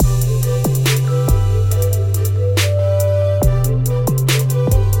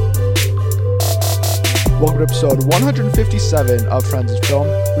to episode 157 of Friends of Film.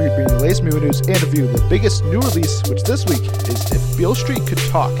 We bring you the latest movie news and review the biggest new release, which this week is If Beale Street Could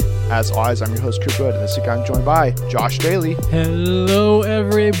Talk. As always, I'm your host, Cooper Good, and this week I'm joined by Josh Daly. Hello,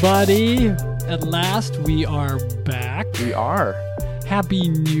 everybody. At last, we are back. We are. Happy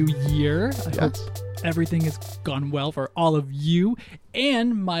New Year. I hope Yes. everything has gone well for all of you.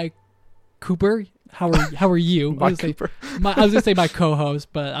 And my Cooper, how are you? My Cooper. I was going to say my co-host,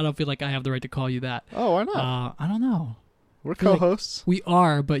 but I don't feel like I have the right to call you that. Oh, why not? I don't know. We're feel like co-hosts. We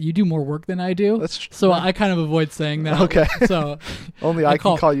are, but you do more work than I do. That's true. So I kind of avoid saying that. Okay. So Only I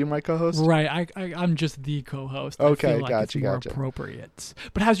can call you my co-host? Right. I'm just the co-host. Okay, I feel like gotcha. it's more appropriate.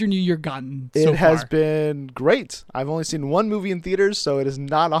 But how's your New Year gotten so It has far? been great. I've only seen one movie in theaters, so it is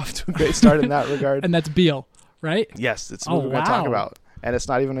not off to a great start in that regard. And that's Beale, right? Yes, it's what we're going to talk about. And it's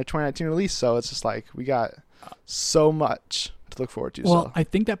not even a 2019 release, so it's just like we got so much to look forward to. Well, so. I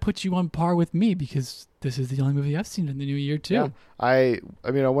think that puts you on par with me because this is the only movie I've seen in the new year too. Yeah. I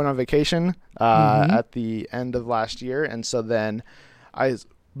mean, I went on vacation at the end of last year, and so then I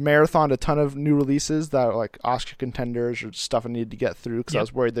marathoned a ton of new releases that are like Oscar contenders or stuff I needed to get through because I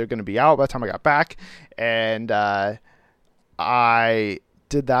was worried they're going to be out by the time I got back. And I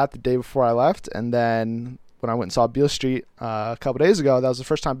did that the day before I left, and then when I went and saw Beale Street a couple days ago, that was the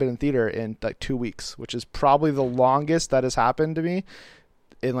first time I've been in theater in like 2 weeks, which is probably the longest that has happened to me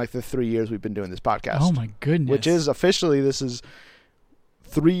in like the 3 years we've been doing this podcast. Oh my goodness. Which is officially, this is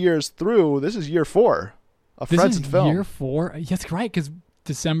 3 years through. This is year 4 of Friends and Film. Year 4? Yes, right, because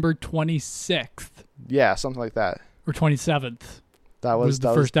December 26th. Yeah, something like that. Or 27th. That was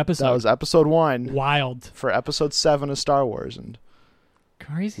the first episode. That was episode 1. Wild. For episode 7 of Star Wars. And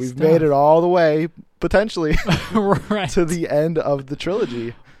crazy we've stuff. made it all the way, potentially, right. to the end of the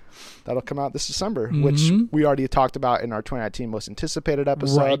trilogy. That'll come out this December, which we already talked about in our 2019 most anticipated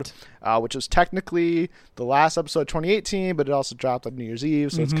episode, which was technically the last episode of 2018, but it also dropped on New Year's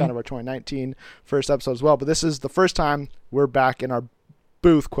Eve, so it's kind of our 2019 first episode as well. But this is the first time we're back in our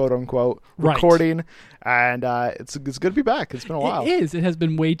booth, quote unquote, recording, and it's good to be back. It's been a while. It is. It has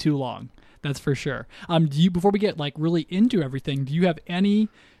been way too long. That's for sure. Before we get like really into everything, do you have any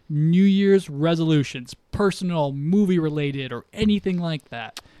New Year's resolutions, personal, movie related, or anything like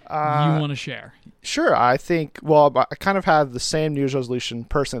that you want to share? Sure. I think, well, I kind of had the same New Year's resolution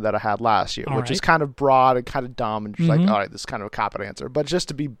personally that I had last year, which is kind of broad and kind of dumb and just like, all right, this is kind of a cop-out answer, but just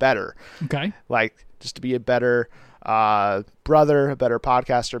to be better. Okay. Like, just to be a better brother, a better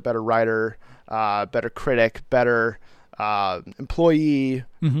podcaster, better writer, better critic, better employee,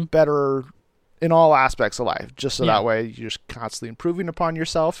 better in all aspects of life, just so that way you're just constantly improving upon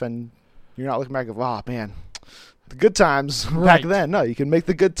yourself and you're not looking back of, oh man, the good times back then. No, you can make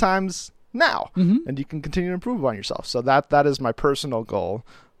the good times now and you can continue to improve upon yourself. So that is my personal goal.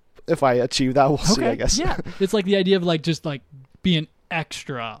 If I achieve that, we'll see, I guess. Yeah. It's like the idea of like just like being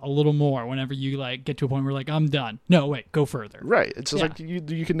extra a little more whenever you like get to a point where like I'm done. No, wait, go further. Right. It's just like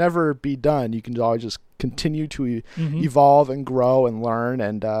you can never be done. You can always just continue to evolve and grow and learn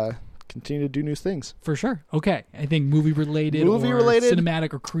and continue to do new things. For sure. Okay. I think movie related,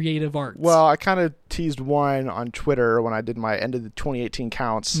 cinematic or creative arts. Well, I kind of teased one on Twitter when I did my end of the 2018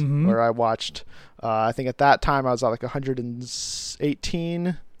 counts where I watched, I think at that time I was at like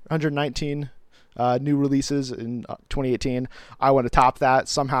 119 new releases in 2018. I want to top that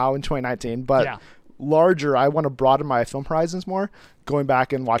somehow in 2019, but larger, I want to broaden my film horizons more, going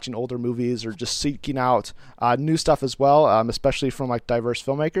back and watching older movies or just seeking out new stuff as well, especially from like diverse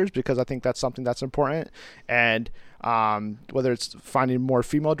filmmakers, because I think that's something that's important. And whether it's finding more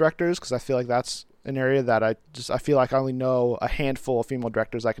female directors, because I feel like that's an area that I feel like I only know a handful of female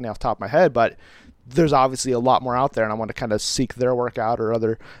directors I can name off the top of my head, but there's obviously a lot more out there, and I want to kind of seek their work out or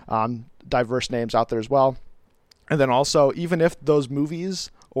other diverse names out there as well. And then also, even if those movies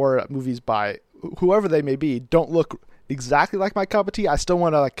or movies by whoever they may be don't look exactly like my cup of tea, I still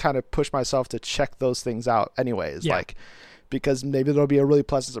want to like kind of push myself to check those things out anyways, like because maybe there'll be a really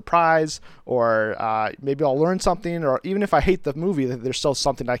pleasant surprise, or maybe I'll learn something, or even if I hate the movie, there's still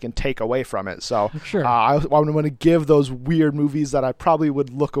something I can take away from it. So I want to give those weird movies that I probably would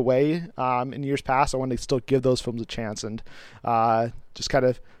look away in years past, I want to still give those films a chance, and just kind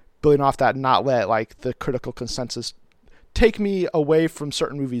of building off that, not let like the critical consensus take me away from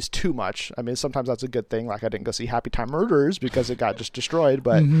certain movies too much. I mean, sometimes that's a good thing. Like I didn't go see Happy Time Murders because it got just destroyed,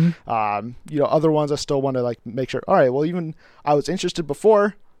 but other ones I still want to like make sure, all right, well, even I was interested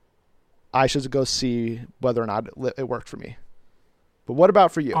before, I should go see whether or not it worked for me. But what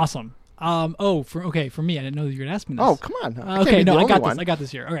about for you? Awesome. For me, I didn't know that you were going to ask me this. Oh, come on. Okay, no, I got this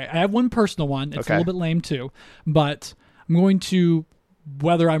here. All right, I have one personal one. It's a little bit lame too, but I'm going to,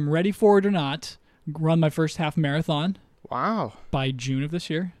 whether I'm ready for it or not, run my first half marathon Wow. by June of this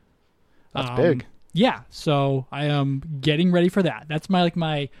year. That's big. Yeah, so I am getting ready for that. That's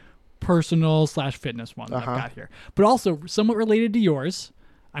my personal / fitness one that I've got here. But also, somewhat related to yours,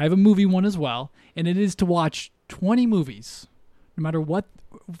 I have a movie one as well, and it is to watch 20 movies, no matter what,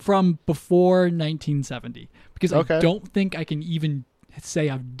 from before 1970. Because I don't think I can even say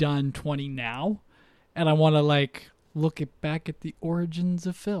I've done 20 now, and I want to look back at the origins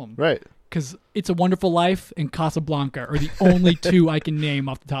of film. Right. Because It's a Wonderful Life and Casablanca are the only two I can name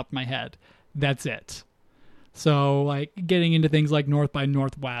off the top of my head. That's it. So, getting into things like North by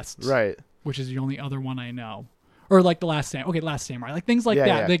Northwest. Right. Which is the only other one I know. Or The Last Samurai. Okay, Last Samurai. Things like that.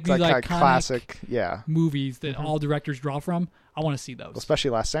 Yeah. These iconic classic movies that all directors draw from. I want to see those.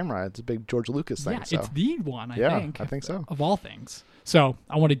 Especially Last Samurai. It's a big George Lucas thing. Yeah, it's the one, I think. I think so. Of all things. So,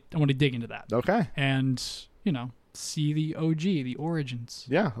 I want to dig into that. Okay. And, see the OG, the origins.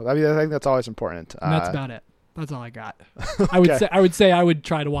 Yeah, I think that's always important. And that's about it. That's all I got. Okay. I would say I would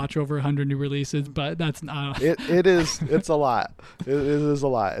try to watch over 100 new releases, but that's not. It's a lot. It is a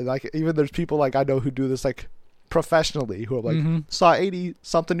lot. And even there's people I know who do this professionally who are saw 80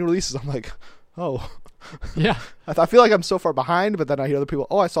 something new releases. I'm like, oh. Yeah. I feel like I'm so far behind, but then I hear other people,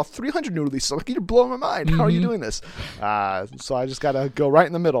 I saw 300 new releases. I'm like, you're blowing my mind. How are you doing this? So I just got to go right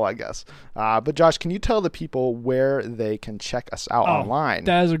in the middle, I guess. But Josh, can you tell the people where they can check us out online?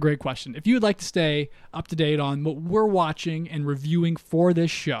 That is a great question. If you would like to stay up to date on what we're watching and reviewing for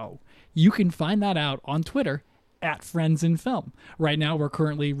this show, you can find that out on Twitter at Friends in Film. Right now, we're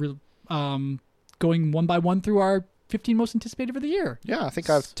currently going one by one through our 15 most anticipated for the year. Yeah, I think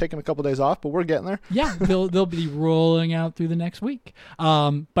I've taken a couple days off, but we're getting there. Yeah, they'll be rolling out through the next week.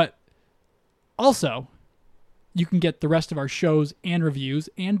 But also, you can get the rest of our shows and reviews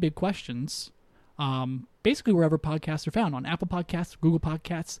and big questions basically wherever podcasts are found, on Apple Podcasts, Google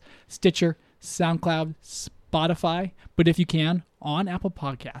Podcasts, Stitcher, SoundCloud, Spotify. But if you can, on Apple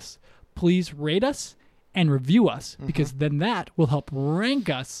Podcasts, please rate us and review us, because then that will help rank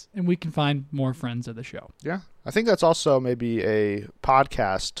us and we can find more friends of the show. Yeah. I think that's also maybe a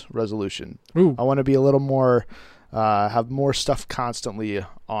podcast resolution. Ooh. I want to be a little more, have more stuff constantly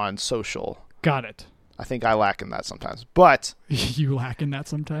on social. Got it. I think I lack in that sometimes, but you lack in that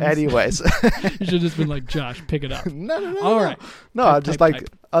sometimes. Anyways, you should have just been like, Josh, pick it up. No. All right. No, type.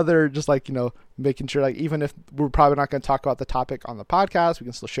 Making sure even if we're probably not going to talk about the topic on the podcast, we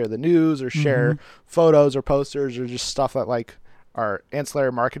can still share the news or share photos or posters or just stuff that are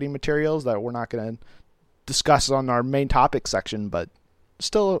ancillary marketing materials that we're not going to discuss on our main topic section, but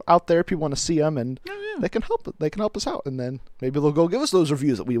still out there. People want to see them, and they can help us out, and then maybe they'll go give us those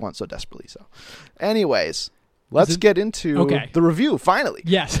reviews that we want so desperately. So anyways, let's get into the review finally.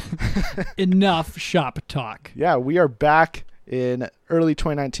 Yes. Enough shop talk. Yeah, we are back in early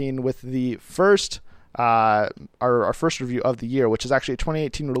 2019 with the first our first review of the year, which is actually a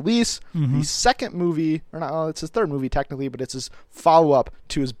 2018 release. The second movie, or not, it's his third movie technically, but it's his follow-up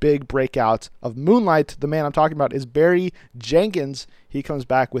to his big breakout of Moonlight. The man I'm talking about is Barry Jenkins. He comes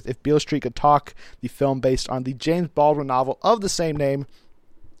back with If Beale Street Could Talk, the film based on the James Baldwin novel of the same name.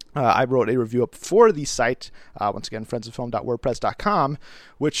 I wrote a review up for the site, once again, friendsofilm.wordpress.com,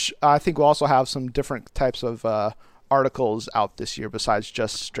 which I think will also have some different types of articles out this year besides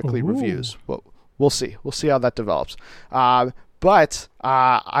just strictly reviews. We'll see. We'll see how that develops. But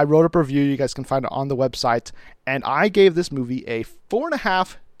I wrote up a review. You guys can find it on the website. And I gave this movie a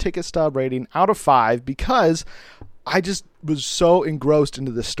 4.5 ticket stub rating out of 5 because I just was so engrossed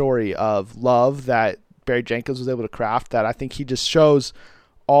into the story of love that Barry Jenkins was able to craft that I think he just shows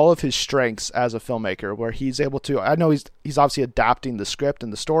all of his strengths as a filmmaker, where he's able to, I know he's obviously adapting the script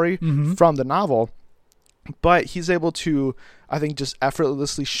and the story from the novel, but he's able to, I think, just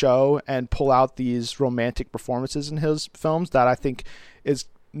effortlessly show and pull out these romantic performances in his films that I think is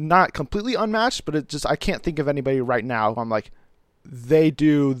not completely unmatched, but I can't think of anybody right now who I'm like, they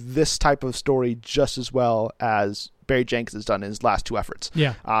do this type of story just as well as Barry Jenkins has done in his last two efforts.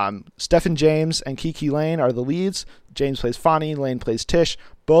 Yeah. Stephen James and Kiki Lane are the leads. James plays Fonnie, Lane plays Tish.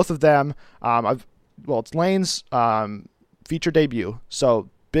 Both of them, it's Lane's feature debut, so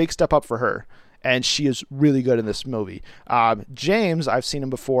big step up for her. And she is really good in this movie. James, I've seen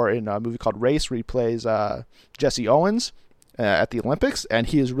him before in a movie called Race, where he plays Jesse Owens at the Olympics, and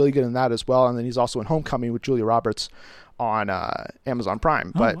he is really good in that as well. And then he's also in Homecoming with Julia Roberts on Amazon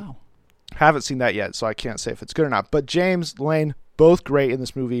Prime. But haven't seen that yet, so I can't say if it's good or not. But James, Lane, both great in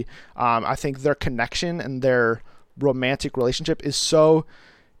this movie. I think their connection and their romantic relationship is so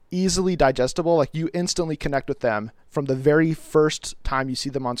easily digestible. Like, you instantly connect with them from the very first time you see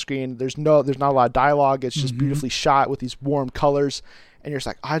them on screen. There's not a lot of dialogue. It's just beautifully shot with these warm colors, and you're just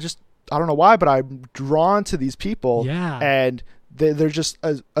like, I don't know why, but I'm drawn to these people. Yeah. And there's just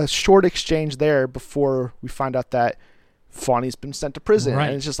a short exchange there before we find out that Fonny's been sent to prison. Right.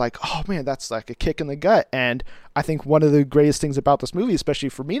 And it's just like, oh man, that's like a kick in the gut. And I think one of the greatest things about this movie, especially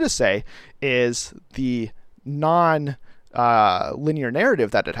for me to say, is the linear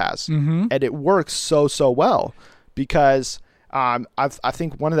narrative that it has. Mm-hmm. And it works so well because I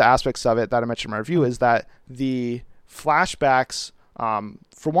think one of the aspects of it that I mentioned in my review is that the flashbacks,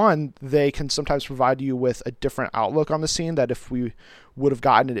 for one, they can sometimes provide you with a different outlook on the scene that if we would have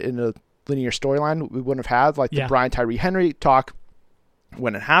gotten it in a linear storyline, we wouldn't have had. Like the Brian Tyree Henry talk,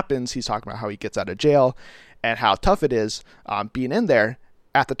 when it happens, he's talking about how he gets out of jail and how tough it is being in there.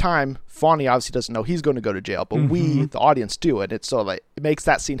 At the time, Fonny obviously doesn't know he's going to go to jail, but we, the audience, do, and it's so like it makes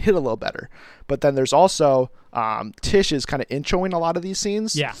that scene hit a little better. But then there's also Tish is kind of introing a lot of these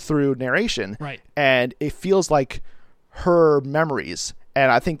scenes through narration, right? And it feels like her memories,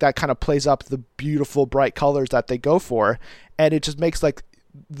 and I think that kind of plays up the beautiful bright colors that they go for, and it just makes like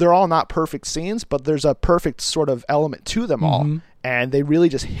they're all not perfect scenes, but there's a perfect sort of element to them all, and they really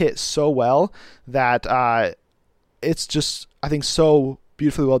just hit so well that it's just, I think, so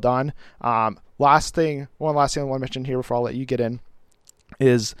beautifully well done. One last thing I want to mention here before I'll let you get in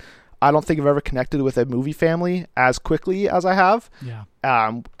is I don't think I've ever connected with a movie family as quickly as I have.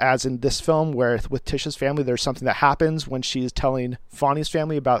 Yeah. As in this film, where with Tish's family, there's something that happens when she's telling Fonny's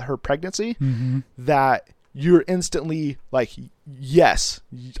family about her pregnancy that you're instantly like, yes,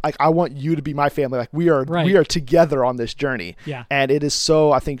 like I want you to be my family. Like we are together on this journey. Yeah. And it is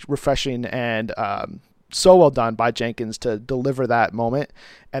so, I think, refreshing and so well done by Jenkins to deliver that moment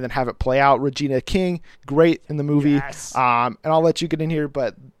and then have it play out. Regina King, great in the movie. Yes. And I'll let you get in here,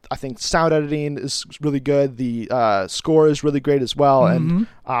 but I think sound editing is really good. The score is really great as well. And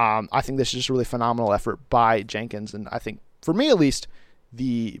I think this is just a really phenomenal effort by Jenkins. And I think, for me at least,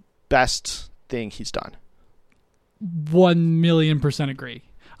 the best thing he's done. 1,000,000% agree.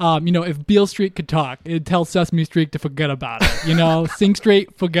 If Beale Street could talk, it'd tell Sesame Street to forget about it. Sing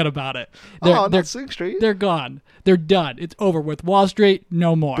Street, forget about it. Not Sing Street. They're gone. They're done. It's over with. Wall Street,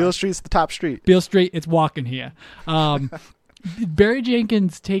 no more. Beale Street's the top street. Beale Street, it's walking here. Barry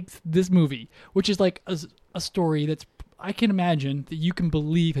Jenkins takes this movie, which is like a story that's, I can imagine, that you can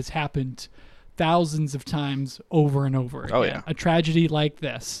believe has happened thousands of times over and over again. Oh, yeah. A tragedy like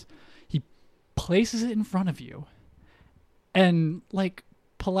this. He places it in front of you and, like,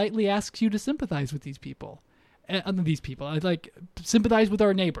 politely asks you to sympathize with these people. Like sympathize with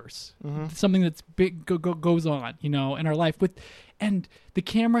our neighbors. Something that's big goes on, in our life. And the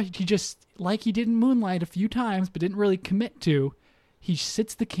camera, he just, like he did in Moonlight a few times, but didn't really commit to. He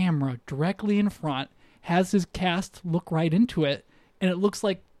sits the camera directly in front, has his cast look right into it, and it looks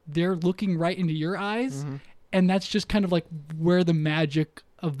like they're looking right into your eyes. And that's just kind of like where the magic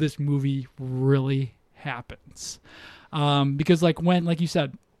of this movie really happens. Because like you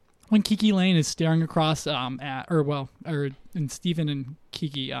said, when Kiki Lane is staring across and Stephen and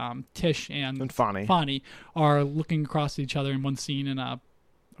Kiki, Tish and Fonny are looking across at each other in one scene and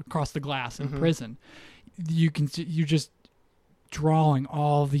across the glass in prison. You're just drawing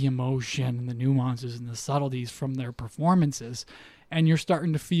all the emotion and the nuances and the subtleties from their performances, and you're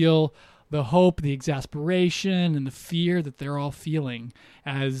starting to feel the hope, the exasperation, and the fear that they're all feeling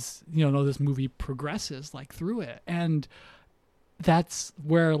as this movie progresses through it. And that's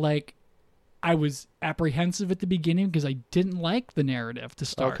where I was apprehensive at the beginning because I didn't like the narrative to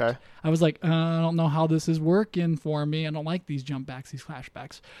start. Okay. I was like, I don't know how this is working for me. I don't like these jump backs, these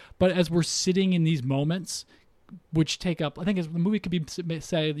flashbacks. But as we're sitting in these moments, which take up, I think as the movie could be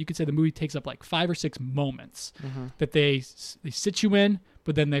say, you could say the movie takes up 5 or 6 moments that they sit you in,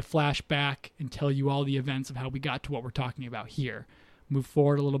 but then they flash back and tell you all the events of how we got to what we're talking about here. Move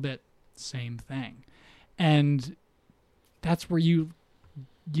forward a little bit, same thing. And that's where you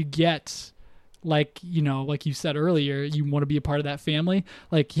get, like you said earlier, you want to be a part of that family.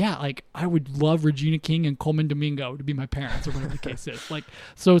 I would love Regina King and Coleman Domingo to be my parents or whatever the case is.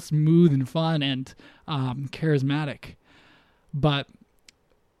 So smooth and fun and charismatic. But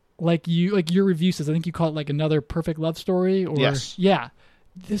your review says, I think you call it another perfect love story. Or yes. Yeah.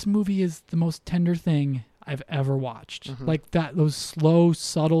 This movie is the most tender thing I've ever watched. Those slow,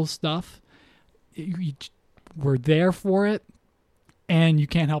 subtle stuff. We're there for it, and you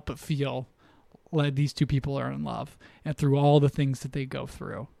can't help but feel like these two people are in love, and through all the things that they go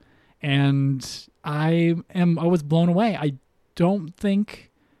through. And I was blown away. I don't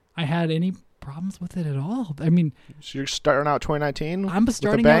think I had any problems with it at all. I mean, so you're starting out 2019. I'm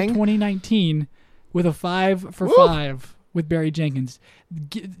starting out 2019 with a 5 for 5 with Barry Jenkins.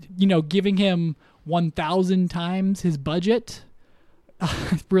 Giving him 1,000 times his budget.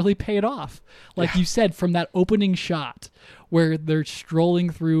 really paid off. Like you said, from that opening shot where they're strolling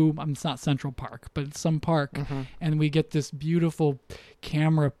through, it's not Central Park, but it's some park, and we get this beautiful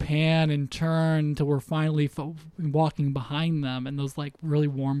camera pan and turn till we're finally walking behind them, and those like really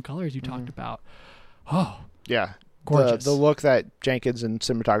warm colors you talked about. Oh, yeah, gorgeous. The look that Jenkins and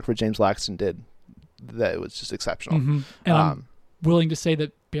cinematographer James Laxton did, that was just exceptional. And I'm willing to say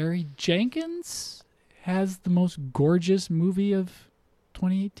that Barry Jenkins has the most gorgeous movie of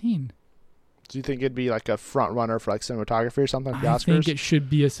 2018. Do you think it'd be like a front runner for like cinematography or something for the Oscars? I think it should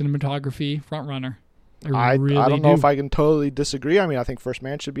be a cinematography front runner. I don't know if I can totally disagree. I mean, I think First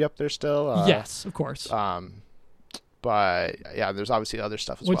Man should be up there still. Yes, of course. But yeah, there's obviously other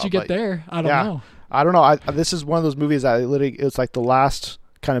stuff as well. Once you get there, I don't know. I don't know. This is one of those movies that it's like the last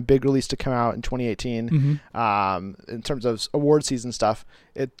kind of big release to come out in 2018. In terms of award season stuff,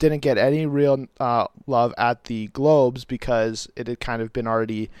 it didn't get any real love at the Globes because it had kind of been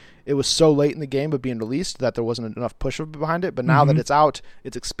already. It was so late in the game of being released that there wasn't enough push behind it. But now that it's out,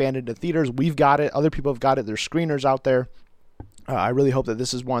 it's expanded to theaters. We've got it. Other people have got it. There's screeners out there. I really hope that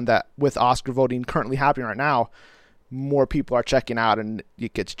this is one that, with Oscar voting currently happening right now, more people are checking out, and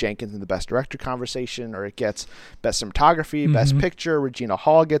it gets Jenkins in the Best Director conversation, or it gets Best Cinematography, Best Picture. Regina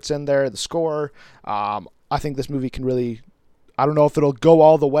Hall gets in there, the score. I think this movie can really, I don't know if it'll go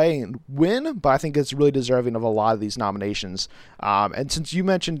all the way and win, but I think it's really deserving of a lot of these nominations. And since you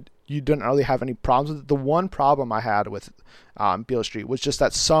mentioned you didn't really have any problems with it, the one problem I had with Beale Street was just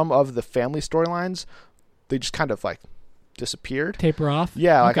that some of the family storylines, they just kind of like disappeared. Taper off?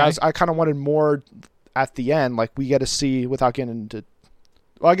 Yeah, like I kind of wanted more at the end. Like we get to see, without getting into,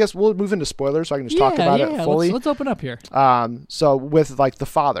 well, I guess we'll move into spoilers so I can just talk about it fully. Let's open up here. So with like the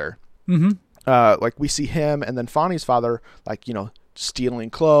father, like we see him and then Fonny's father, like, you know, stealing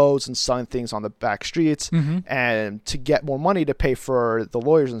clothes and selling things on the back streets and to get more money to pay for the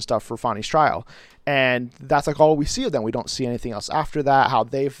lawyers and stuff for Fonny's trial. And that's like all we see of them. We don't see anything else after that, how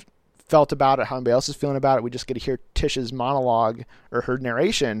they've felt about it, how anybody else is feeling about it. We just get to hear Tish's monologue or her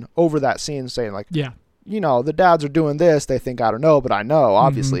narration over that scene saying like, you know, the dads are doing this. They think I don't know, but I know,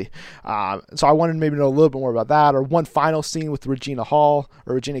 obviously. So I wanted to maybe know a little bit more about that, or one final scene with Regina Hall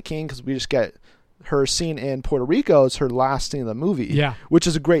or Regina King, because we just get her scene in Puerto Rico is her last scene of the movie, which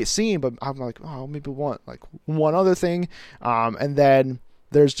is a great scene. But I'm like, oh, maybe one other thing, and then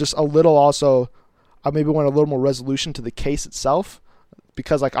there's just a little also. I maybe want a little more resolution to the case itself,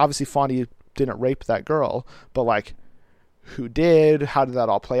 because like obviously Fonny didn't rape that girl, but like, who did? How did that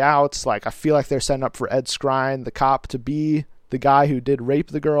all play out? Like, I feel like they're setting up for Ed Skrein, the cop, to be the guy who did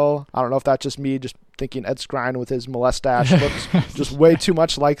rape the girl. I don't know if that's just me just thinking Ed Skrein with his mustache looks just way too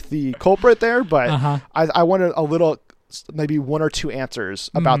much like the culprit there, but I wanted a little, maybe one or two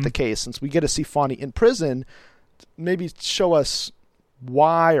answers about the case, since we get to see Fonny in prison. Maybe show us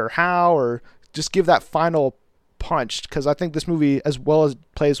why or how, or just give that final punch, because I think this movie, as well as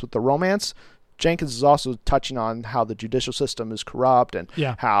plays with the romance, Jenkins is also touching on how the judicial system is corrupt and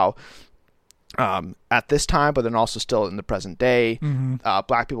how at this time, but then also still in the present day,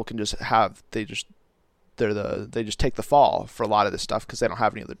 black people can just have, they just take the fall for a lot of this stuff because they don't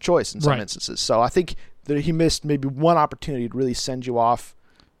have any other choice in some instances. So I think that he missed maybe one opportunity to really send you off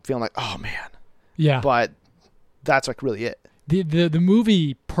feeling like, oh man. Yeah. But that's like really it. The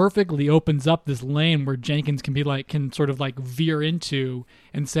movie perfectly opens up this lane where Jenkins can sort of like veer into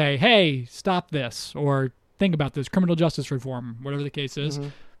and say, hey, stop this, or think about this, criminal justice reform, whatever the case is.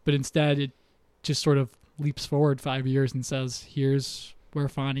 But instead it just sort of leaps forward 5 years and says, here's where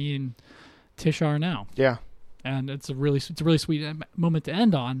Fonny and Tish are now. Yeah. And it's a really sweet moment to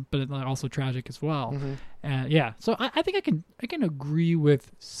end on, but also tragic as well. And so I think I can agree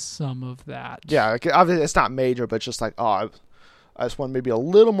with some of that. Yeah, obviously it's not major, but it's just like, I just want maybe a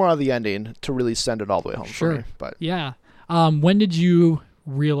little more of the ending to really send it all the way home for me. But yeah. When did you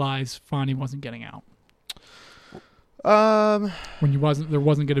realize Fonny wasn't getting out? When there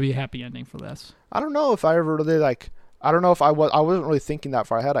wasn't going to be a happy ending for this. I don't know if I ever really I don't know if I wasn't really thinking that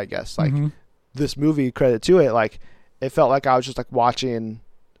far ahead, I guess. Like this movie, credit to it, like it felt like I was just like watching,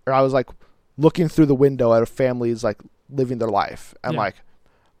 or I was like looking through the window at a family's like living their life, and like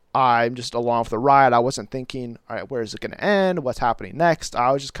I'm just along for the ride. I wasn't thinking, all right, where is it going to end? What's happening next?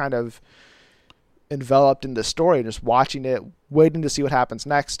 I was just kind of enveloped in the story, just watching it, waiting to see what happens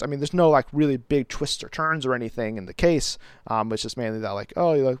next. I mean, there's no like really big twists or turns or anything in the case. It's just mainly that like,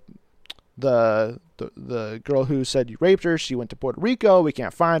 oh, like the girl who said you raped her, she went to Puerto Rico. We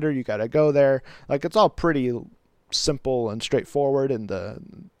can't find her. You got to go there. Like, it's all pretty simple and straightforward in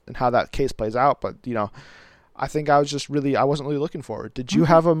how that case plays out. But, you know, I think I wasn't really looking forward. Did you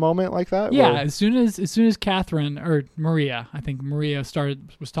have a moment like that? Yeah, as soon as Catherine or Maria, I think Maria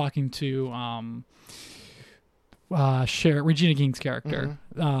was talking to Regina King's character,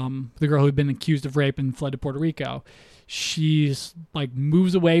 the girl who'd been accused of rape and fled to Puerto Rico. She's like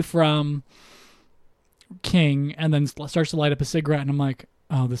moves away from King and then starts to light up a cigarette, and I'm like,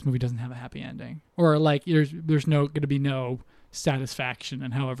 oh, this movie doesn't have a happy ending, or like there's going to be no satisfaction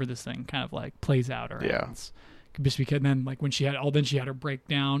in however this thing kind of like plays out or ends. Just because then like when she had her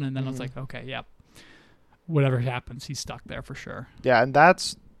breakdown, and then I was like, okay, yep, whatever happens, he's stuck there for sure. Yeah, and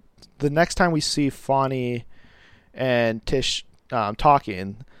that's the next time we see Fonny and Tish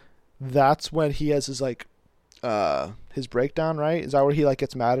talking. That's when he has his like his breakdown, right? Is that where he like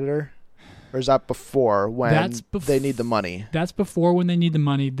gets mad at her, or is that before when they need the money? That's before when they need the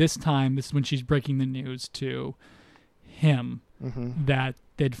money. This is when she's breaking the news to him that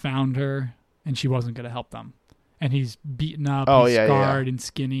they'd found her and she wasn't going to help them. And he's beaten up, scarred and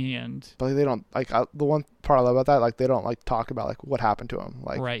skinny, and but they don't like the one part I love about that. Like they don't like talk about like what happened to him.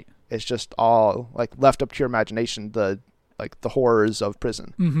 Like it's just all like left up to your imagination. The horrors of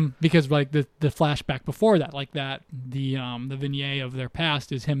prison. Because like the flashback before that, like that the vignette of their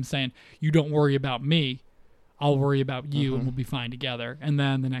past is him saying, "You don't worry about me, I'll worry about you, and we'll be fine together." And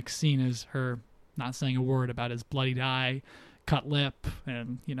then the next scene is her not saying a word about his bloodied eye, cut lip,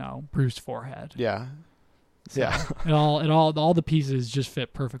 and bruised forehead. Yeah. So all the pieces just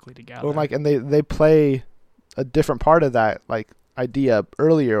fit perfectly together. Well, like, and they play a different part of that like idea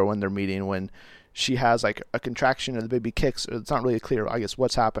earlier when they're meeting, when she has like a contraction and the baby kicks. It's not really clear, I guess,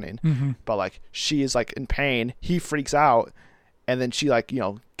 what's happening, but like she is like in pain. He freaks out, and then she like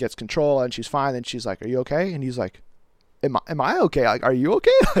gets control and she's fine. And she's like, "Are you okay?" And he's like, Am I okay? Like, are you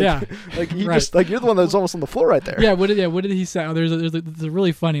okay? Like, like he just like you're the one that's almost on the floor right there. Yeah. What did he say? Oh, there's a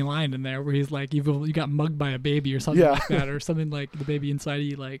really funny line in there where he's like, you got mugged by a baby or something like that, or something like the baby inside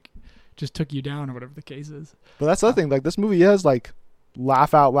you like just took you down or whatever the case is. But that's the other thing. Like this movie has like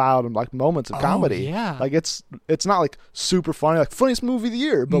laugh out loud and like moments of comedy. Yeah. Like it's not like super funny, like funniest movie of the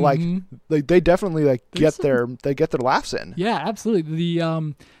year, but like they definitely like get their laughs in. Yeah, absolutely.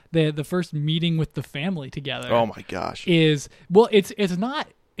 The first meeting with the family together. Oh my gosh. It's not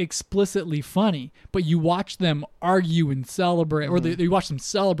explicitly funny, but you watch them argue and celebrate, or you watch them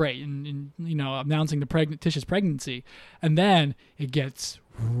celebrate and announcing Tish's pregnancy, and then it gets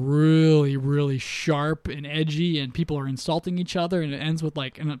really, really sharp and edgy, and people are insulting each other, and it ends with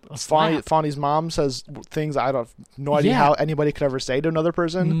like a slap. Fonny's mom says things I don't no idea how anybody could ever say to another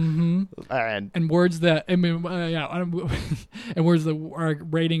person, and words that and words that our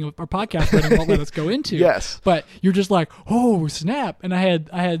rating of our podcast rating won't let us go into. Yes, but you're just like, oh snap! And I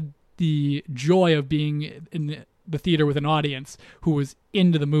had the joy of being in the theater with an audience who was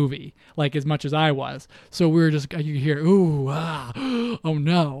into the movie like as much as I was. So we were just, you hear, ooh, ah, oh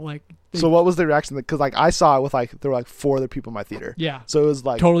no, like. So what was the reaction? Because like I saw it with like there were like 4 other people in my theater. Yeah. So it was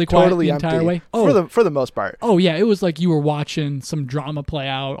like totally quiet the empty entire way. Oh, for the most part. Oh yeah, it was like you were watching some drama play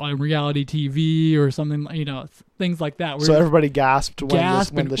out on reality TV or something, things like that. So everybody gasped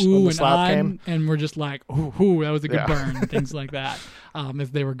when the slap came, and we're just like, ooh, that was a good burn, and things like that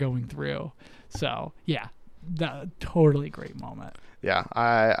as they were going through. So yeah. That totally great moment. Yeah,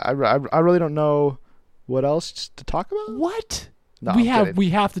 I really don't know what else to talk about. What? No, we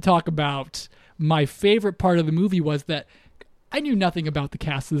have to talk about my favorite part of the movie was that I knew nothing about the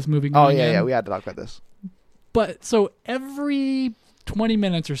cast of this movie. Oh yeah, we had to talk about this. But so every 20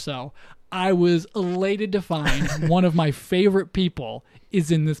 minutes or so, I was elated to find one of my favorite people is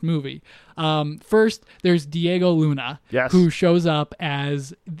in this movie. First, there's Diego Luna, who shows up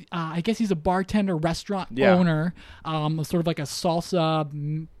as, I guess he's a bartender, restaurant owner, sort of like a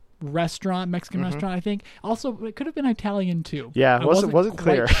salsa restaurant, Mexican restaurant, I think. Also, it could have been Italian too. Yeah, it wasn't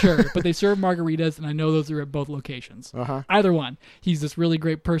clear. Sure, but they serve margaritas, and I know those are at both locations. Either one. He's this really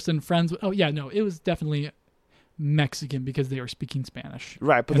great person, friends with, it was definitely Mexican because they were speaking Spanish.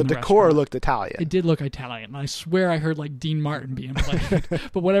 Right, but the decor looked Italian. It did look Italian. And I swear I heard like Dean Martin being played.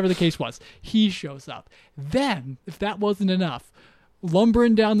 But whatever the case was, he shows up. Then, if that wasn't enough,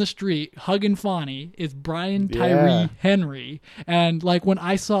 lumbering down the street, hugging Fonny, is Brian Tyree Henry. And like when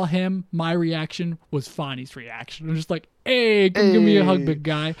I saw him, my reaction was Fonny's reaction. I'm just like, hey, come give me a hug, big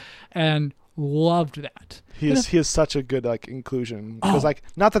guy. And loved that. He is such a good like inclusion. Because like,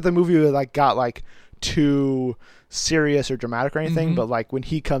 not that the movie like got like too serious or dramatic or anything, but like when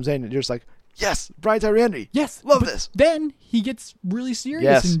he comes in, you're just like, yes, Brian Tyree Henry. Yes, love this. Then he gets really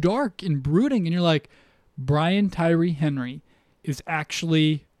serious and dark and brooding, and you're like, Brian Tyree Henry is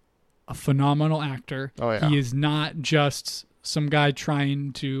actually a phenomenal actor. Oh yeah, he is not just some guy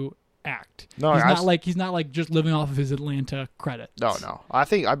trying to act. No, he's not like just living off of his Atlanta credit. No.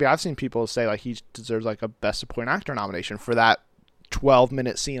 I've seen people say like he deserves like a Best Supporting Actor nomination for that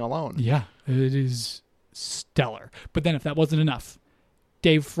 12-minute scene alone. Yeah, it is stellar. But then if that wasn't enough,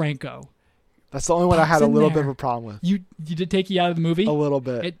 Dave Franco. That's the only one I had a little bit of a problem with. You did take you out of the movie? A little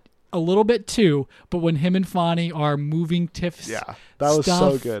bit. A little bit too, but when him and Fonnie are moving Tiff's that was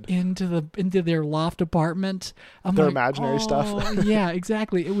so good into their loft apartment, their imaginary stuff. Yeah,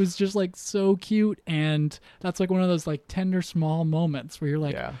 exactly. It was just like so cute, and that's like one of those like tender small moments where you're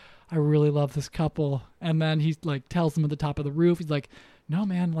like, I really love this couple. And then he like tells them at the top of the roof, he's like, no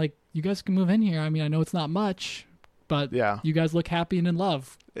man, like you guys can move in here. I mean, I know it's not much, but you guys look happy and in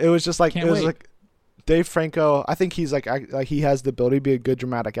love. It was just like like Dave Franco. I think he's like he has the ability to be a good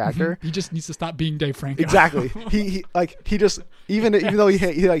dramatic actor. He just needs to stop being Dave Franco. Exactly. he just even though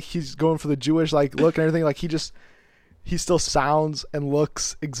he like he's going for the Jewish like look and everything, like he still sounds and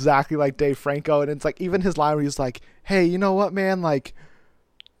looks exactly like Dave Franco. And it's like even his line where he's like, hey, you know what, man, like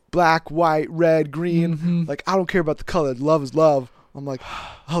black, white, red, green, like I don't care about the color, love is love. I'm like,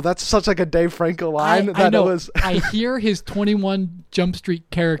 oh, that's such like a Dave Franco line. I know. I hear his 21 Jump Street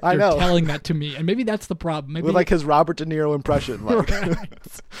character telling that to me, and maybe that's the problem. Maybe with like his Robert De Niro impression. Like.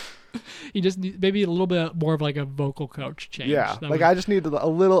 He just needs maybe a little bit more of like a vocal coach change. Yeah, like I just need a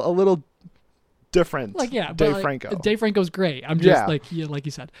little different. Like Dave Franco. Dave Franco's great. I'm just like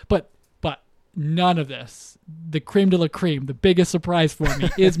you said, but none of this. The creme de la creme, the biggest surprise for me,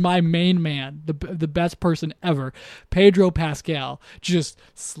 is my main man, the best person ever, Pedro Pascal, just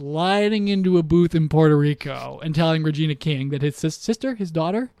sliding into a booth in Puerto Rico and telling Regina King that his sister, his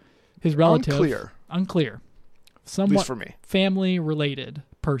daughter, his relative, unclear, somewhat at least for me, family related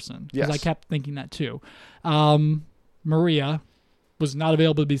person. Because I kept thinking that too. Maria was not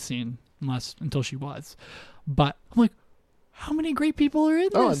available to be seen until she was, but I'm like, how many great people are in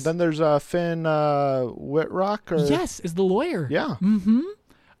this? Oh, and then there's Finn Wittrock. Yes, is the lawyer. Yeah. Mm-hmm.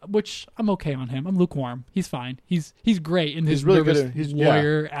 Which I'm okay on him. I'm lukewarm. He's fine. He's great in his really nervous good.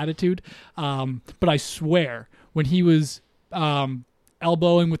 lawyer attitude. But I swear, when he was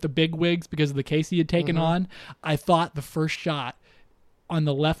elbowing with the big wigs because of the case he had taken on, I thought the first shot on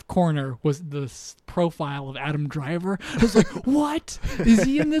the left corner was the profile of Adam Driver. I was like, "What is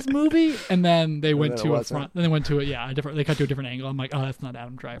he in this movie?" And then they went to a front. Then they went to they cut to a different angle. I'm like, "Oh, that's not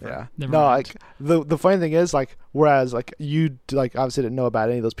Adam Driver." Yeah. Never mind. Like the funny thing is, like, whereas like you like obviously didn't know about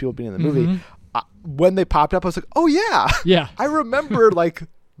any of those people being in the movie, when they popped up, I was like, "Oh yeah, I remember like."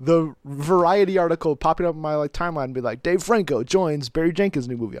 The Variety article popping up in my like timeline and be like, Dave Franco joins Barry Jenkins'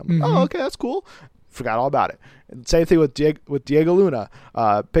 new movie. I'm like, oh, okay, that's cool. Forgot all about it. And same thing with Diego Luna,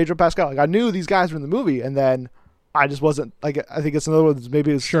 Pedro Pascal. Like I knew these guys were in the movie, and then I just wasn't like. I think it's another one.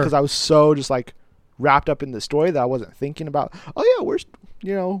 Maybe it's because I was so just like wrapped up in the story that I wasn't thinking about. Oh yeah,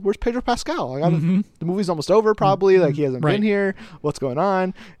 where's Pedro Pascal? Like the movie's almost over, probably. Like he hasn't been here. What's going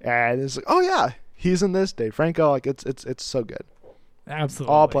on? And it's like, oh yeah, he's in this. Dave Franco. Like it's so good.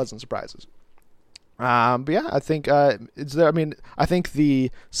 Absolutely. All pleasant surprises. But yeah, I think it's there. I mean, I think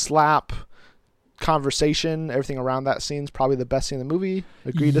the slap conversation, everything around that scene is probably the best scene in the movie.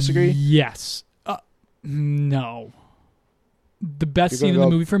 Agree, disagree? Yes. No. The best scene in the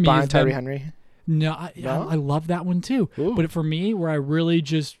movie for me is Tyree Henry. No, I love that one too. Ooh. But for me, where I really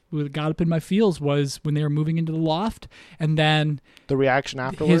just got up in my feels was when they were moving into the loft, and then the reaction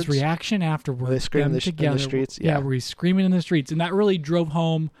afterwards. His reaction afterwards. They scream in the streets. Yeah, where he's screaming in the streets, and that really drove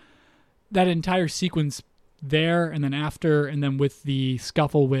home that entire sequence there, and then after, and then with the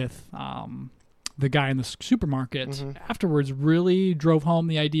scuffle with the guy in the supermarket afterwards, really drove home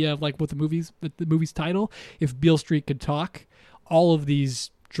the idea of like what the movie's title. If Beale Street Could Talk, all of these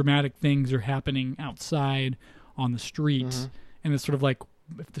dramatic things are happening outside on the street, and it's sort of like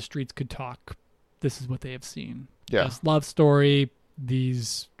if the streets could talk, this is what they have seen. This love story,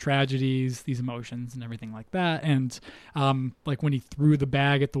 these tragedies, these emotions, and everything like that. And like when he threw the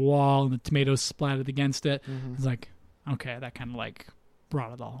bag at the wall and the tomatoes splattered against it, it's like, okay, that kind of like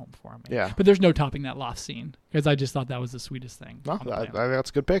brought it all home for me. Yeah. But there's no topping that loft scene because I just thought that was the sweetest thing. No, I think that's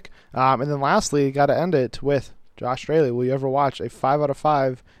a good pick. And then lastly, got to end it with Josh Straley. Will you ever watch a 5 out of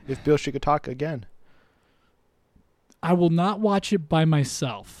 5 if Beale Street Could Talk again? I will not watch it by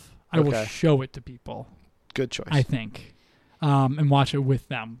myself. I will show it to people. Good choice. I think. And watch it with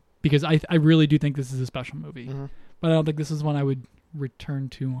them. Because I really do think this is a special movie. But I don't think this is one I would return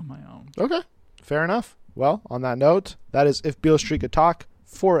to on my own. Okay. Fair enough. Well, on that note, that is If Beale Street Could Talk.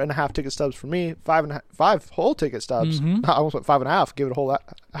 4.5 ticket stubs for me. 5 whole ticket stubs. I almost went 5.5. Give it a whole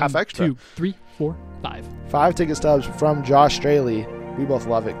half extra. 2, 3, 4, 5. 5 ticket stubs from Josh Straley. We both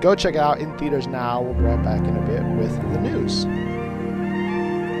love it. Go check it out in theaters now. We'll be right back in a bit with the news.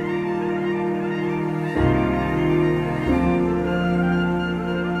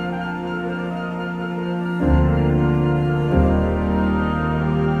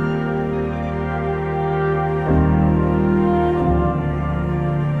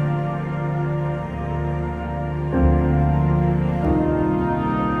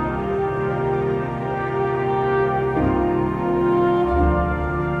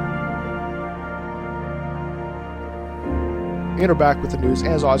 And we're back with the news.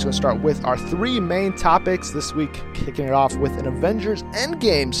 And as always, going to start with our three main topics this week, kicking it off with an Avengers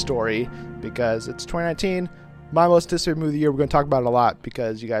Endgame story, because it's 2019, my most anticipated movie of the year. We're going to talk about it a lot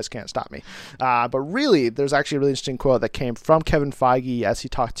because you guys can't stop me. But really, there's actually a really interesting quote that came from Kevin Feige as he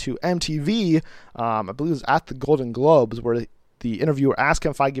talked to MTV, I believe it was at the Golden Globes, where the interviewer asked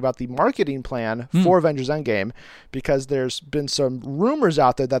Kevin Feige about the marketing plan for Avengers Endgame, because there's been some rumors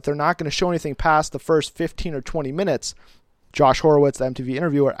out there that they're not going to show anything past the first 15 or 20 minutes. Josh Horowitz, the MTV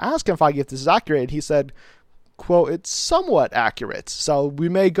interviewer, asked Kevin Feige if this is accurate, and he said, quote, "It's somewhat accurate. So we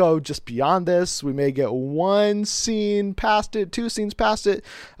may go just beyond this. We may get one scene past it, two scenes past it.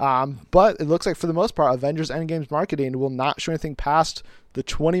 But it looks like for the most part, Avengers Endgame's marketing will not show anything past the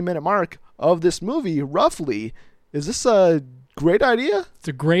 20-minute mark of this movie, roughly. Is this a great idea?" It's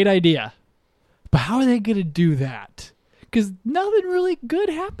a great idea. But how are they going to do that? Because nothing really good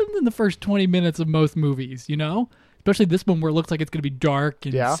happens in the first 20 minutes of most movies, you know? Especially this one where it looks like it's going to be dark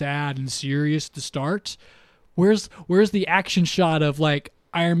and sad and serious to start. Where's the action shot of like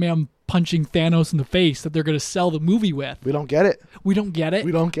Iron Man punching Thanos in the face that they're going to sell the movie with? We don't get it. We don't get it.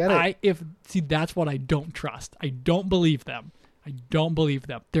 We don't get it. See, that's what I don't trust. I don't believe them.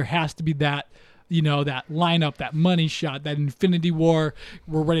 There has to be that, you know, that lineup, that money shot, that Infinity War,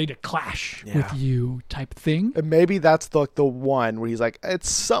 we're ready to clash with you type thing. And maybe that's the one where he's like, it's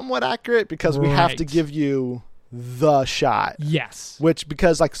somewhat accurate because we have to give you the shot. Yes. Which,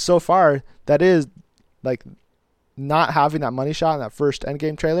 because like so far, that is like not having that money shot in that first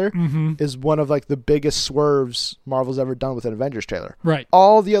Endgame trailer is one of like the biggest swerves Marvel's ever done with an Avengers trailer. Right.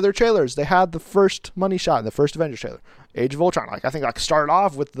 All the other trailers, they had the first money shot in the first Avengers trailer. Age of Ultron, like I think like started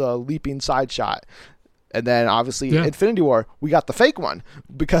off with the leaping side shot. And then obviously Infinity War, we got the fake one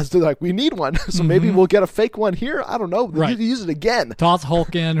because they're like, we need one. So maybe we'll get a fake one here. I don't know. Right. Use it again. Toss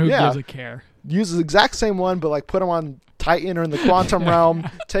Hulk in. Who gives a care? Use the exact same one, but like put them on Titan or in the Quantum Realm.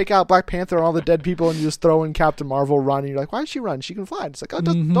 Take out Black Panther and all the dead people, and you just throw in Captain Marvel running. You're like, why does she run? She can fly. It's like, oh,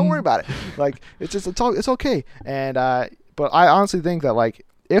 don't worry about it. Like it's okay. And but I honestly think that like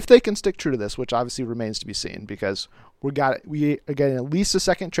if they can stick true to this, which obviously remains to be seen, because we are getting at least a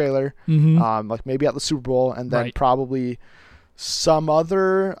second trailer, like maybe at the Super Bowl, and then probably some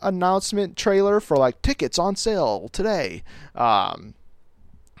other announcement trailer for like tickets on sale today.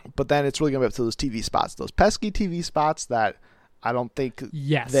 But then it's really going to be up to those TV spots, those pesky TV spots that I don't think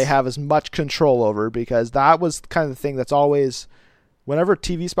they have as much control over, because that was kind of the thing that's always, whenever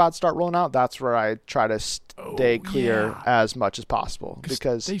TV spots start rolling out, that's where I try to stay clear as much as possible,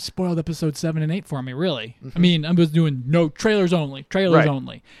 because they spoiled episode 7 and 8 for me, really. I mean, I was doing no trailers only,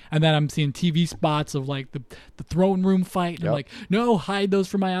 and then I'm seeing TV spots of like the throne room fight, and I'm like, no, hide those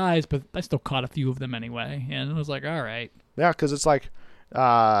from my eyes, but I still caught a few of them anyway, and I was like, all right. Yeah, because it's like,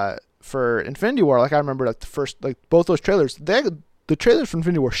 for Infinity War, like I remember like the first, like both those trailers, the trailers for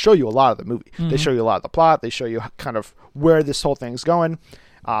Infinity War show you a lot of the movie. They show you a lot of the plot. They show you kind of where this whole thing's going.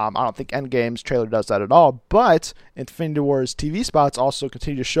 I don't think Endgame's trailer does that at all, but Infinity War's TV spots also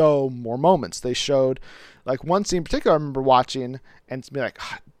continue to show more moments. They showed like one scene in particular I remember watching and be like,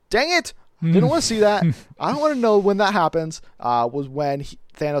 dang it, didn't want to see that. I don't want to know when that happens. Was when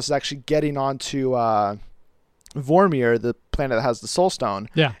Thanos is actually getting onto Vormir, the planet that has the Soul Stone,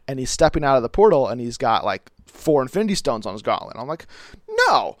 and he's stepping out of the portal, and he's got like 4 Infinity Stones on his gauntlet. I'm like,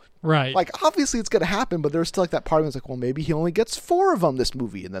 no, right? Like obviously it's gonna happen, but there's still like that part of me that's like, well, maybe he only gets 4 of them this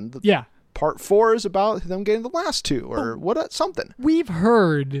movie, and then part 4 is about them getting the last 2 or something. We've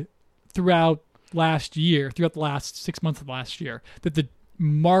heard throughout the last 6 months of last year, that the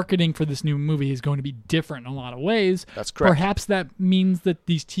marketing for this new movie is going to be different in a lot of ways. That's correct. Perhaps that means that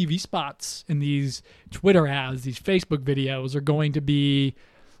these TV spots and these Twitter ads, these Facebook videos are going to be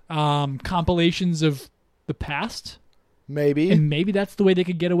compilations of the past. Maybe. And maybe that's the way they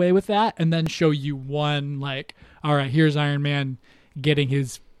could get away with that, and then show you one like, all right, here's Iron Man getting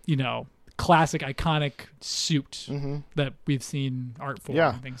his, you know, classic iconic suit that we've seen art for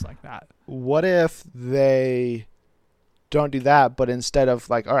and things like that. What if they don't do that, but instead of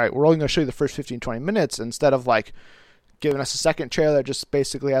like, all right, we're only going to show you the first 15, 20 minutes, instead of like giving us a second trailer, just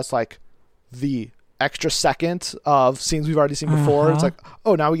basically has like the extra second of scenes we've already seen before. It's like,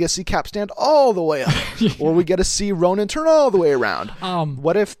 oh, now we get to see Cap stand all the way up, or we get to see Ronan turn all the way around.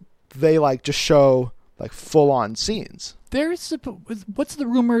 What if they like just show like full on scenes? What's the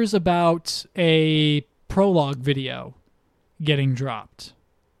rumors about a prologue video getting dropped?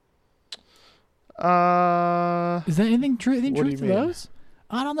 Is that anything truth to those?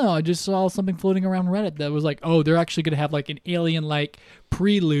 I don't know. I just saw something floating around Reddit that was like, oh, they're actually going to have like an alien-like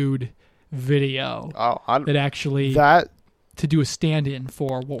prelude video to do a stand-in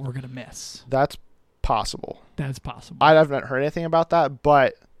for what we're going to miss. That's possible. That's possible. I haven't heard anything about that,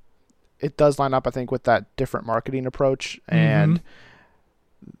 but it does line up, I think, with that different marketing approach. And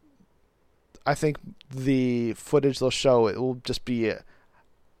I think the footage they'll show, it will just be a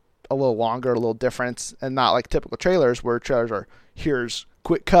little longer, a little different, and not like typical trailers where trailers are, here's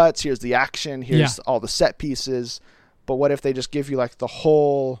quick cuts, here's the action, here's all the set pieces. But what if they just give you like the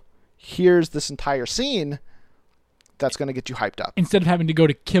whole, here's this entire scene that's going to get you hyped up. Instead of having to go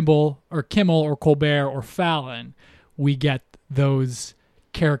to Kimmel or Colbert or Fallon, we get those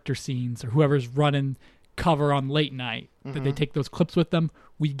character scenes or whoever's running cover on late night that they take those clips with them.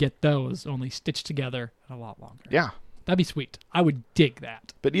 We get those only stitched together and a lot longer. Yeah. That'd be sweet. I would dig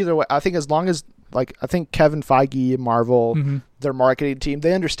that. But either way, I think as long as, like, I think Kevin Feige, Marvel, their marketing team,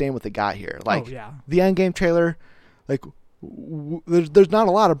 they understand what they got here. Like, the Endgame trailer, like, there's not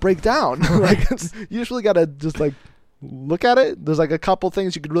a lot to break down. Like, you just really got to just, like, look at it. There's, like, a couple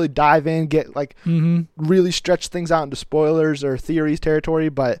things you could really dive in, get, like, really stretch things out into spoilers or theories territory.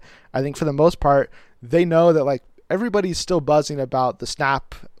 But I think for the most part, they know that, like, everybody's still buzzing about the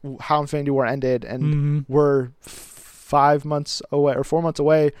snap, how Infinity War ended, and we're 5 months away or 4 months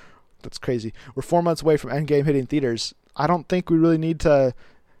away. That's crazy. We're 4 months away from Endgame hitting theaters. I don't think we really need to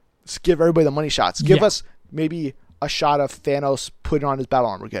give everybody the money shots. Give us maybe a shot of Thanos putting on his battle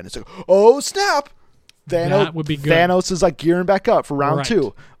armor again. It's like, oh snap! Thanos, that would be good. Thanos is like gearing back up for round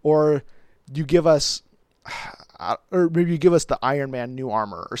 2. Or you give us, or maybe you give us the Iron Man new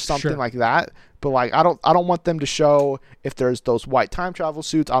armor or something like that. But like, I don't want them to show if there's those white time travel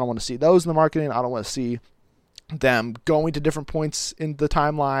suits. I don't want to see those in the marketing. I don't want to see them going to different points in the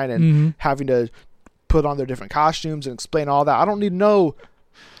timeline and having to put on their different costumes and explain all that. I don't need to know.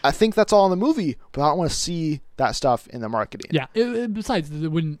 I think that's all in the movie, but I don't want to see that stuff in the marketing. Yeah. Besides, it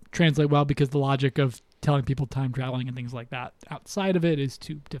wouldn't translate well because the logic of telling people time traveling and things like that outside of it is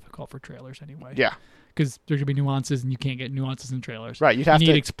too difficult for trailers anyway. Yeah. Because there's going to be nuances, and you can't get nuances in trailers. Right. You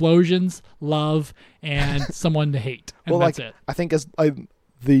need explosions, love, and someone to hate. And that's it. I think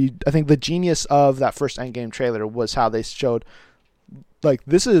the genius of that first Endgame trailer was how they showed, like,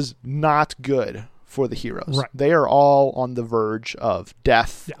 this is not good for the heroes. Right. They are all on the verge of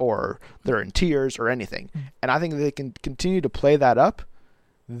death or they're in tears or anything. And I think they can continue to play that up.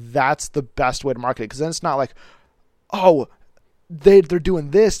 That's the best way to market it. Because then it's not like, oh, they're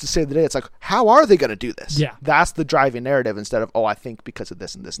doing this to save the day. It's like, how are they going to do this? Yeah. That's the driving narrative instead of, oh, I think because of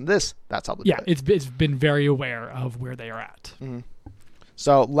this and this and this, that's how they do it. It's been very aware of where they are at.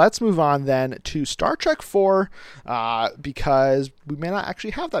 So let's move on then to Star Trek 4 because we may not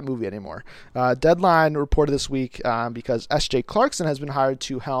actually have that movie anymore. Deadline reported this week because S.J. Clarkson has been hired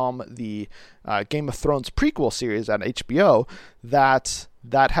to helm the Game of Thrones prequel series at HBO that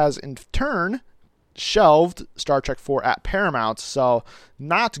has in turn shelved Star Trek 4 at Paramount. So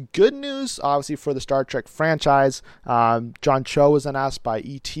not good news, obviously, for the Star Trek franchise. John Cho was then asked by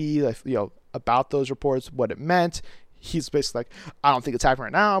E.T. About those reports, what it meant. He's basically like, I don't think it's happening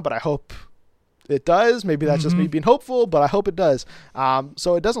right now, but I hope it does. Maybe that's just me being hopeful, but I hope it does.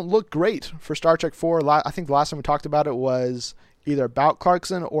 So it doesn't look great for Star Trek 4. I think the last time we talked about it was either about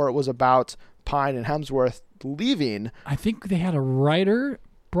Clarkson or it was about Pine and Hemsworth leaving. I think they had a writer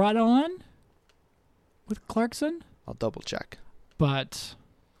brought on with Clarkson. I'll double check. But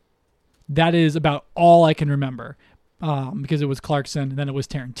that is about all I can remember because it was Clarkson, and then it was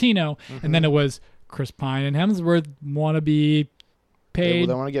Tarantino, and then it was Chris Pine and Hemsworth want to be paid.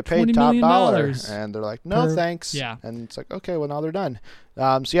 They want to get paid top dollar, and they're like, no, thanks. Yeah, and it's like, okay, well now they're done.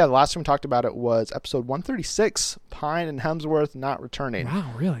 The last time we talked about it was episode 136. Pine and Hemsworth not returning.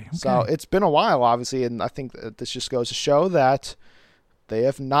 Wow, really? Okay. So it's been a while, obviously, and I think that this just goes to show that they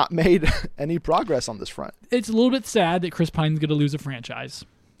have not made any progress on this front. It's a little bit sad that Chris Pine's going to lose a franchise.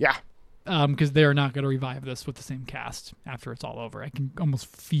 Yeah. Because they're not going to revive this with the same cast after it's all over. I can almost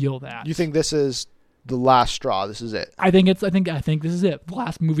feel that. You think this is the last straw? This is it? I think this is it. The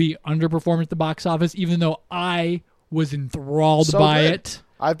last movie underperformed at the box office, even though I was enthralled by it.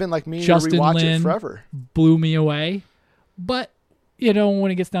 I've been like me to Justin rewatch Lin it forever. Blew me away. But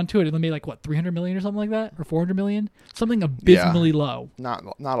when it gets down to it, it'll be like, what, 300 million or something like that? Or 400 million? Something abysmally low. Not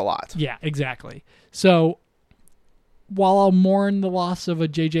a lot. Yeah, exactly. So while I'll mourn the loss of a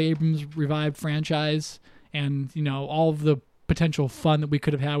J.J. Abrams revived franchise and, all of the potential fun that we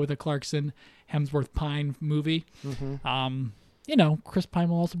could have had with a Clarkson Hemsworth Pine movie, Chris Pine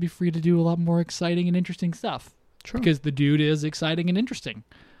will also be free to do a lot more exciting and interesting stuff. True. Because the dude is exciting and interesting.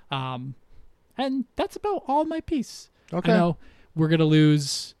 And that's about all my piece. Okay. I know we're going to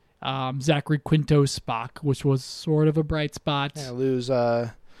lose Zachary Quinto's Spock, which was sort of a bright spot. Yeah, lose.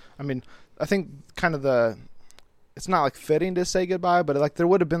 I think kind of it's not like fitting to say goodbye, but like there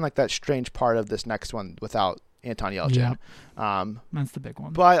would have been like that strange part of this next one without Anton Yelchin. That's the big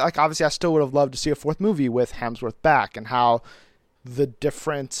one. But like obviously I still would have loved to see a fourth movie with Hemsworth back, and how the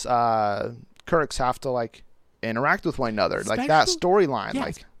different Kirks have to like interact with one another, like that storyline. Yes.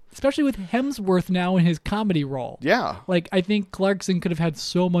 Like especially with Hemsworth now in his comedy role. Yeah. Like, I think Clarkson could have had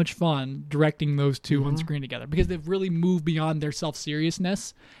so much fun directing those two on screen together, because they've really moved beyond their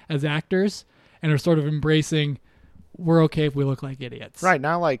self-seriousness as actors and are sort of embracing, we're okay if we look like idiots. Right.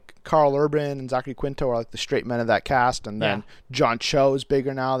 Now, like, Carl Urban and Zachary Quinto are like the straight men of that cast, and then John Cho is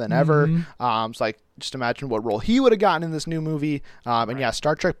bigger now than ever. It's like, just imagine what role he would have gotten in this new movie. And yeah,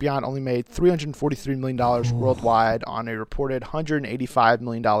 Star Trek Beyond only made $343 million worldwide on a reported $185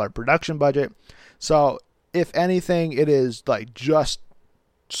 million production budget. So, if anything, it is like just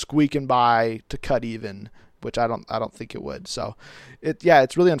squeaking by to cut even, which I don't think it would. So,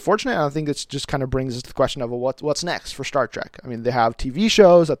 it's really unfortunate. And I think it just kind of brings us to the question of, well, what's next for Star Trek? I mean, they have TV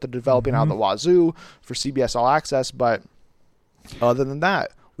shows that they're developing out of the wazoo for CBS All Access, but other than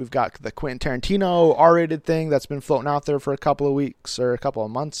that, we've got the Quentin Tarantino R-rated thing that's been floating out there for a couple of weeks or a couple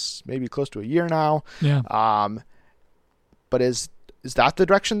of months, maybe close to a year now. Yeah. But is that the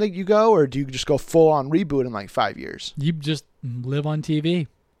direction that you go, or do you just go full on reboot in like 5 years? You just live on TV.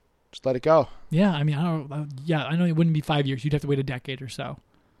 Just let it go. Yeah, I mean, I know it wouldn't be 5 years. You'd have to wait a decade or so.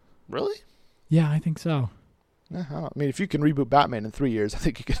 Really? Yeah, I think so. I mean, if you can reboot Batman in 3 years, I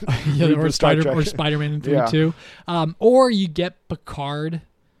think you can. Or Spider-Man in 3 too. Or you get Picard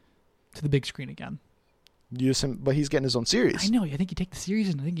to the big screen again. Use him, but he's getting his own series. I know. I think you take the series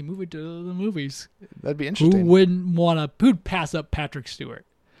and I think you move it to the movies. That'd be interesting. Who'd pass up Patrick Stewart?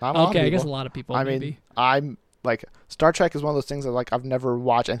 Okay, I guess a lot of people. mean, I'm like, Star Trek is one of those things that like I've never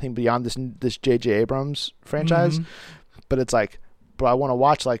watched anything beyond this J.J. Abrams franchise, but it's like, but I want to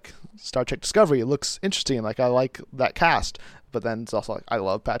watch like Star Trek Discovery. It looks interesting. Like I like that cast, but then it's also like I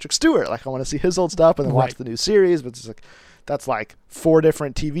love Patrick Stewart. Like I want to see his old stuff and then watch the new series. But it's like, that's like 4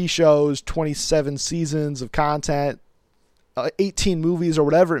 different TV shows, 27 seasons of content, 18 movies or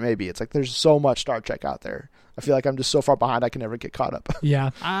whatever it may be. It's like there's so much Star Trek out there. I feel like I'm just so far behind I can never get caught up. Yeah,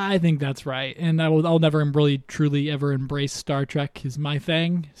 I think that's right. And I'll never really truly ever embrace Star Trek is my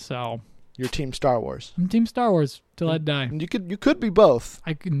thing. So you're Team Star Wars. I'm Team Star Wars till I die. And you could be both.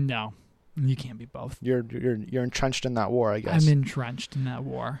 No. You can't be both. You're entrenched in that war, I guess. I'm entrenched in that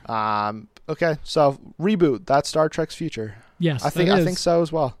war. Okay, so reboot. That's Star Trek's future. Yes, I think so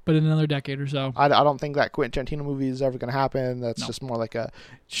as well. But in another decade or so. I don't think that Quentin Tarantino movie is ever going to happen. That's just more like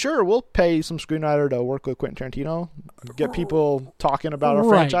sure, we'll pay some screenwriter to work with Quentin Tarantino, get people talking about our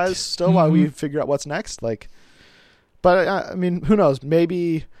franchise still while we figure out what's next. Like, but I mean, who knows?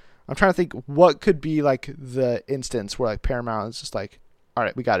 Maybe I'm trying to think what could be like the instance where like Paramount is just like, all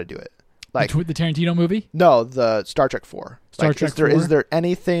right, we got to do it. Like the Tarantino movie? No, the Star Trek 4. Star Trek 4? Is there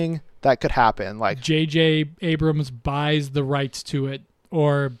anything that could happen? Like J.J. Abrams buys the rights to it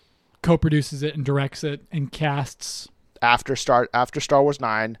or co-produces it and directs it and casts after Star Wars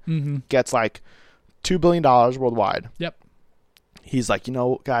 9 gets like $2 billion worldwide. Yep. He's like,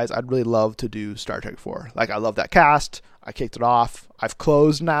 guys, I'd really love to do Star Trek 4. Like, I love that cast. I kicked it off. I've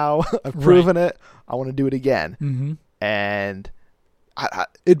closed now. I've proven it. I want to do it again. And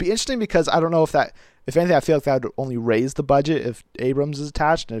it'd be interesting because I don't know if anything, I feel like that would only raise the budget if Abrams is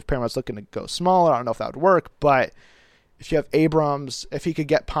attached, and if Paramount's looking to go smaller, I don't know if that would work. But if you have Abrams, if he could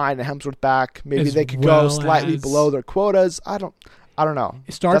get Pine and Hemsworth back, maybe they could go slightly below their quotas. I don't know.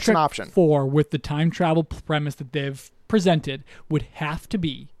 Star That's Trek an option. 4 with the time travel premise that they've presented would have to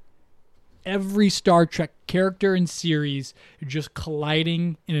be every Star Trek character and series just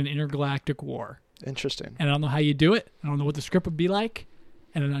colliding in an intergalactic war. Interesting. And I don't know how you do it. I don't know what the script would be like.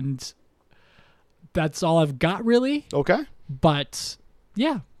 And that's all I've got, really. Okay. But,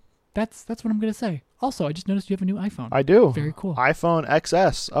 yeah, that's what I'm going to say. Also, I just noticed you have a new iPhone. I do. Very cool. iPhone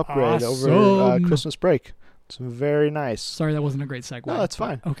XS upgrade over Christmas break. It's very nice. Sorry, that wasn't a great segue. No, that's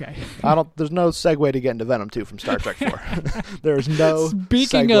fine. Okay. There's no segue to get into Venom 2 from Star Trek 4. There's no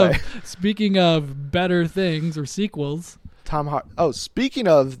Speaking of better things or sequels. Speaking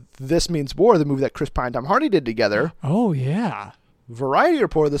of This Means War, the movie that Chris Pine and Tom Hardy did together. Oh, yeah. Variety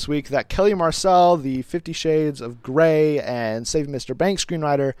reported this week that Kelly Marcel, the 50 Shades of Grey and Saving Mr. Banks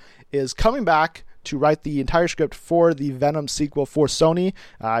screenwriter, is coming back to write the entire script for the Venom sequel for Sony.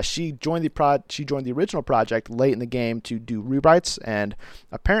 She joined the original project late in the game to do rewrites, and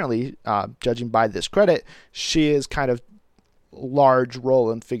apparently, judging by this credit, she is kind of large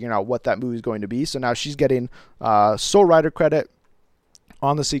role in figuring out what that movie is going to be. So now she's getting sole writer credit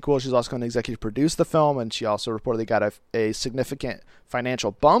on the sequel. She's also going to executive produce the film, and she also reportedly got a significant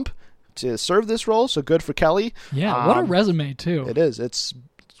financial bump to serve this role. So good for Kelly. Yeah, what a resume too. It is. It's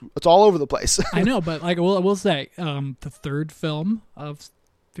all over the place. I know, but like I will say, the third film of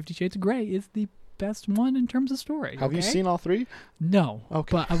 50 Shades of Grey is the best one in terms of story. Have you seen all three? No.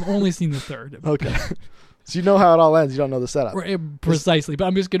 Okay. But I've only seen the third. Okay. So you know how it all ends. You don't know the setup. Precisely. But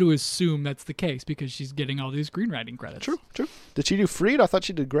I'm just going to assume that's the case because she's getting all these screenwriting credits. True. Did she do Freed? I thought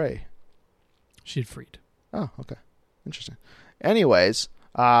she did Grey. She did Freed. Oh, okay. Interesting. Anyways,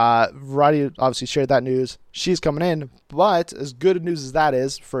 Variety obviously shared that news. She's coming in, but as good news as that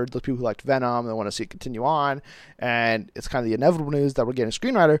is for the people who liked Venom and want to see it continue on, and it's kind of the inevitable news that we're getting a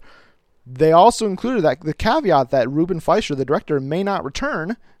screenwriter, they also included that the caveat that Ruben Fleischer, the director, may not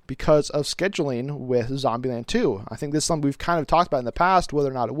return because of scheduling with Zombieland 2. I think this is something we've kind of talked about in the past, whether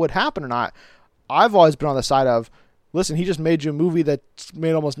or not it would happen or not. I've always been on the side of, listen, he just made you a movie that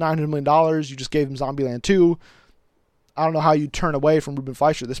made almost $900 million. You just gave him Zombieland 2. I don't know how you turn away from Ruben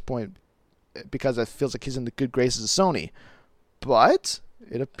Fleischer at this point because it feels like he's in the good graces of Sony. But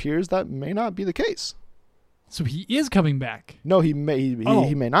it appears that may not be the case. So he is coming back. No, he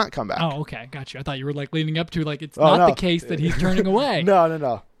may not come back. Oh, okay, got you. I thought you were like leading up to like it's not the case that he's turning away.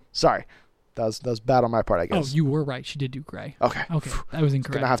 No. Sorry, that was bad on my part, I guess. Oh, you were right. She did do Grey. Okay, that was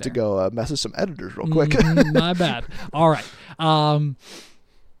incorrect. Gonna have to go message some editors real quick. My bad. All right.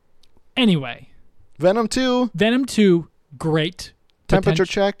 Anyway, Venom 2, great. Temperature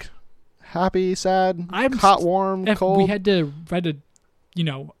check. Happy, sad, hot, warm, cold. We had to,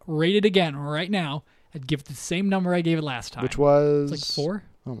 rate it again right now. I'd give it the same number I gave it last time. Which was? It's like 4.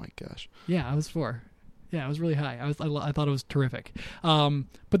 Oh my gosh. Yeah, I was 4. Yeah, it was really high. I thought it was terrific.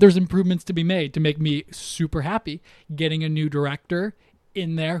 But there's improvements to be made to make me super happy. Getting a new director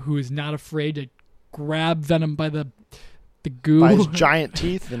in there who is not afraid to grab Venom by the goo. By his giant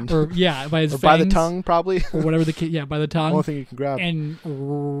teeth. By his fangs. By the tongue, probably. Or whatever by the tongue. Only thing you can grab. And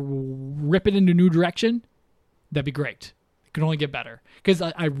rip it into a new direction. That'd be great. It could only get better. Because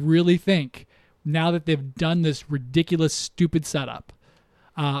I really think now that they've done this ridiculous, stupid setup,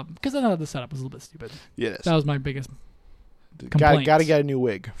 because I thought the setup was a little bit stupid. Yes. That was my biggest complaint. Got to get a new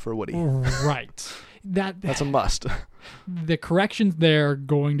wig for Woody. Right. That's a must. The corrections there are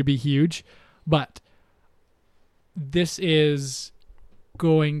going to be huge, but this is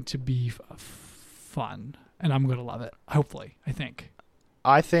going to be fun, and I'm going to love it, hopefully, I think.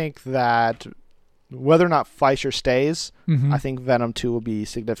 I think that whether or not Fleischer stays, I think Venom 2 will be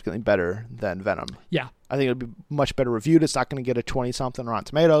significantly better than Venom. Yeah. I think it'll be much better reviewed. It's not going to get a 20-something Rotten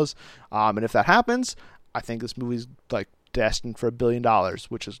Tomatoes. And if that happens, I think this movie's like destined for $1 billion,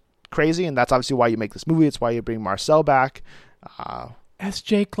 which is crazy. And that's obviously why you make this movie. It's why you bring Marcel back.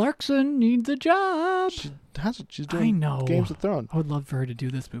 S.J. Clarkson needs a job. She's doing Games of Thrones. I would love for her to do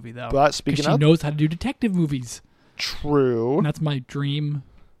this movie, though. But speaking of... she knows how to do detective movies. True. And that's my dream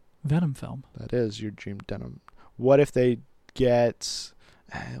Venom film. That is your dream Venom. What if they get...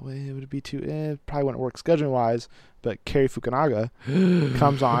 would it be too... probably wouldn't work scheduling-wise, but Cary Fukunaga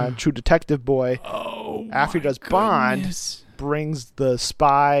comes on, True Detective Boy. Oh, after he does Bond, brings the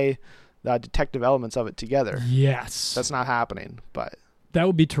spy, detective elements of it together. Yes. That's not happening, but... That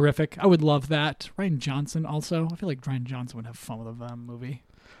would be terrific. I would love that. Rian Johnson also. I feel like Rian Johnson would have fun with a Venom movie.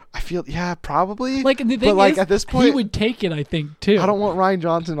 I feel, probably. Like, the thing is, at this point, he would take it, I think, too. I don't want Rian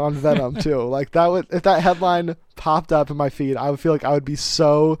Johnson on Venom, too. Like, that would, if that headline popped up in my feed, I would feel like I would be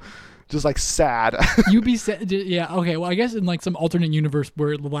so, just like, sad. You'd be sad. Yeah, okay. Well, I guess in, like, some alternate universe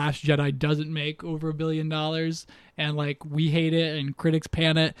where The Last Jedi doesn't make over $1 billion, and, like, we hate it and critics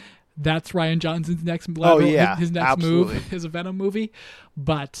pan it, that's Rian Johnson's next level. His next move is a Venom movie.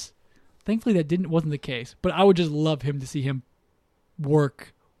 But thankfully that wasn't the case. But I would just love him to see him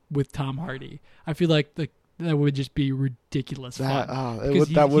work with Tom Hardy. I feel like that would just be ridiculous fun.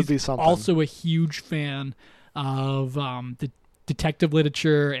 That would be something. Also a huge fan of the detective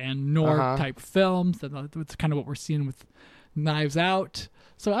literature and noir type films. That's kind of what we're seeing with Knives Out.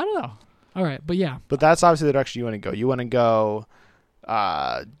 So I don't know. All right, but yeah. But that's obviously the direction you want to go. You want to go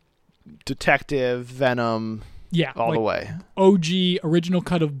detective, Venom, all the way. OG, original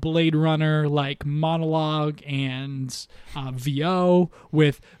cut of Blade Runner, like monologue and VO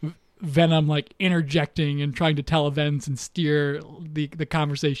with Venom like interjecting and trying to tell events and steer the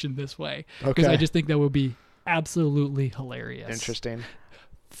conversation this way. Because I just think that would be absolutely hilarious. Interesting.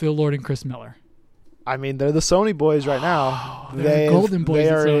 Phil Lord and Chris Miller. I mean, they're the Sony boys right now. They're the golden boys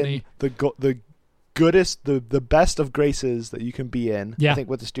at Sony. The goodest, the best of graces that you can be in. Yeah. I think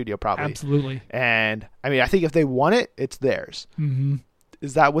with the studio probably. Absolutely. And I mean, I think if they want it, it's theirs. Mm-hmm.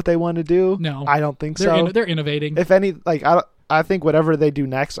 Is that what they want to do? No, I don't think so. They're innovating. If any, like I think whatever they do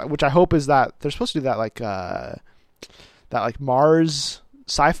next, which I hope is that they're supposed to do that like Mars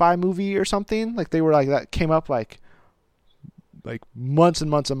sci-fi movie or something. Like they were like that came up like months and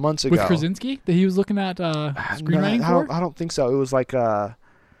months and months ago. With Krasinski that he was looking at screenwriting for? I don't think so. It was like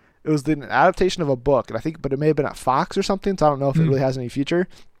it was an adaptation of a book, and but it may have been at Fox or something. So I don't know if it really has any future.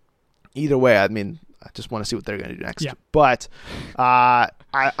 Either way, I mean, I just want to see what they're going to do next. Yeah. But I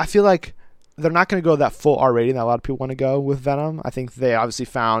feel like they're not going to go that full R rating that a lot of people want to go with Venom. I think they obviously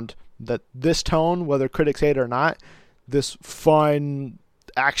found that this tone, whether critics hate it or not, this fun,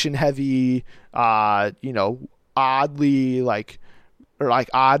 action-heavy, oddly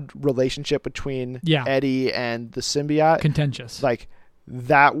odd relationship between Eddie and the symbiote, contentious, like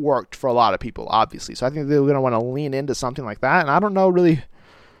that worked for a lot of people, obviously. So I think they're going to want to lean into something like that, and I don't know really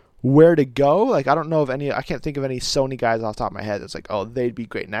where to go. Like I don't know I can't think of any Sony guys off the top of my head that's like, oh, they'd be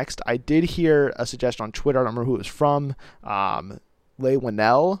great next. I did hear a suggestion on Twitter, I don't remember who it was from, Leigh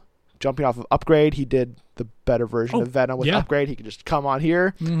Whannell, jumping off of Upgrade. He did the better version of Venom with Upgrade. He could just come on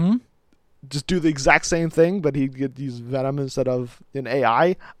here, just do the exact same thing, but he could use Venom instead of an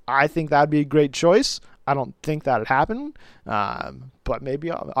AI. I think that'd be a great choice. I don't think that'd happen, but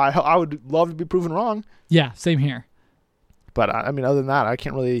maybe I would love to be proven wrong. Yeah, same here. But I mean, other than that, I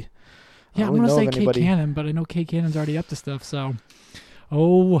can't really. Yeah, I'm gonna say Kate Cannon, but I know Kate Cannon's already up to stuff. So,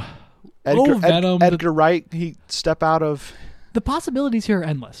 Venom. Edgar Wright, he step out of. The possibilities here are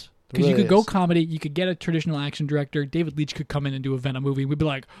endless. Because you could go comedy, you could get a traditional action director. David Leitch could come in and do a Venom movie. We'd be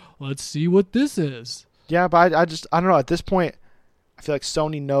like, let's see what this is. Yeah, but I don't know. At this point, I feel like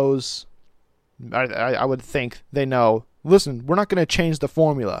Sony knows. I would think they know. Listen, we're not going to change the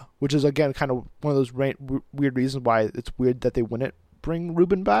formula, which is again kind of one of those weird reasons why it's weird that they wouldn't bring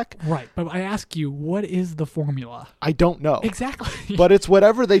Ruben back. Right, but I ask you, what is the formula? I don't know exactly. But it's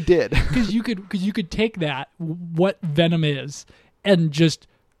whatever they did. Because you could take that what Venom is and just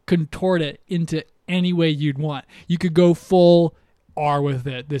contort it into any way you'd want. You could go full R with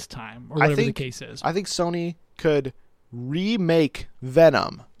it this time, or whatever the case is. I think Sony could remake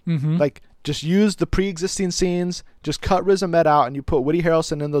Venom, like just use the pre-existing scenes, just cut Riz Ahmed out, and you put Woody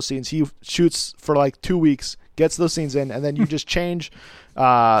Harrelson in those scenes. He shoots for like 2 weeks, gets those scenes in, and then you just change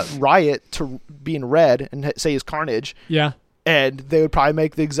Riot to being red and say he's Carnage. Yeah, and they would probably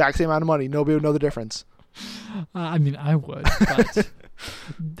make the exact same amount of money. Nobody would know the difference. I mean, I would, but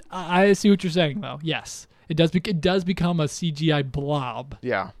I see what you're saying, though. Yes, it does become a CGI blob.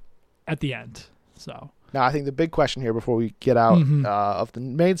 Yeah, at the end. So now I think the big question here before we get out of the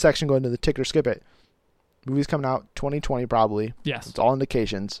main section, going to the tick or skip it. Movie's coming out 2020 probably. Yes, it's all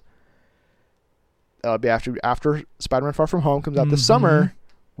indications. It'll be after Spider-Man: Far From Home comes out this summer.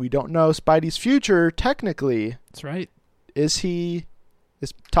 We don't know Spidey's future technically. That's right. Is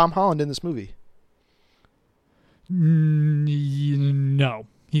Tom Holland in this movie? No,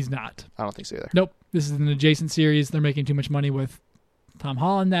 he's not. I don't think so either. Nope. This is an adjacent series. They're making too much money with Tom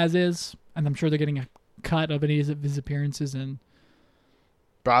Holland as is, and I'm sure they're getting a cut of any of his appearances in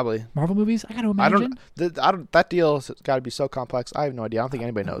probably Marvel movies. I got to imagine. That deal has got to be so complex. I have no idea. I don't think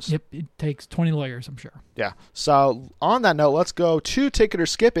anybody knows. Yep, it takes 20 lawyers, I'm sure. Yeah. So on that note, let's go to Tick It or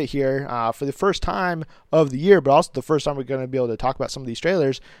Skip It here for the first time of the year, but also the first time we're going to be able to talk about some of these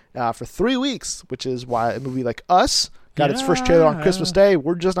trailers for 3 weeks, which is why a movie like Us got its first trailer on Christmas Day.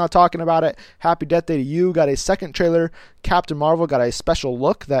 We're just not talking about it. Happy Death Day to You got a second trailer. Captain Marvel got a special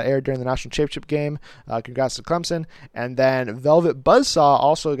look that aired during the National Championship game. Congrats to Clemson. And then Velvet Buzzsaw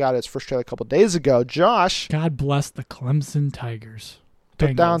also got its first trailer a couple days ago. Josh. God bless the Clemson Tigers.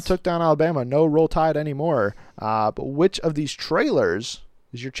 Took down Alabama. No Roll Tide anymore. But which of these trailers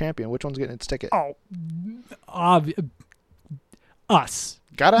is your champion? Which one's getting its ticket? Us.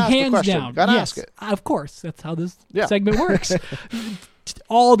 Gotta ask Hands the question. down. Gotta yes, ask it. Of course. That's how this segment works.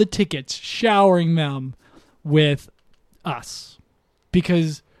 All the tickets, showering them with Us.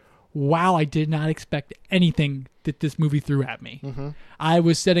 Because, wow, I did not expect anything that this movie threw at me. I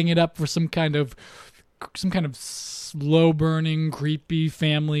was setting it up for some kind of slow-burning, creepy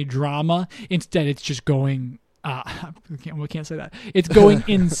family drama. Instead, it's just going... we can't say that. It's going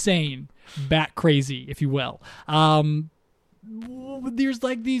insane, bat crazy, if you will. There's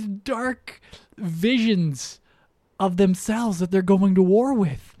like these dark visions of themselves that they're going to war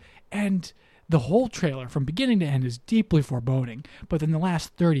with. And the whole trailer from beginning to end is deeply foreboding. But then the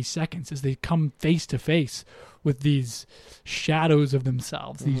last 30 seconds as they come face to face with these shadows of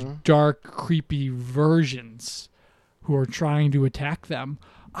themselves, these dark, creepy versions who are trying to attack them,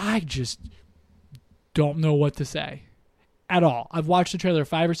 I just don't know what to say at all. I've watched the trailer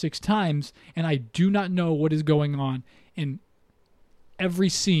 5 or 6 times, and I do not know what is going on in every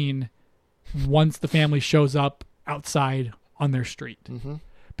scene once the family shows up outside on their street.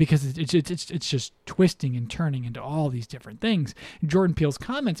 because it's just twisting and turning into all these different things. Jordan Peele's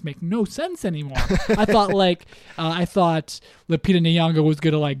comments make no sense anymore. I thought Lupita Nyong'o was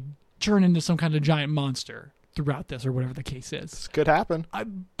gonna like turn into some kind of giant monster throughout this, or whatever the case is. This could happen.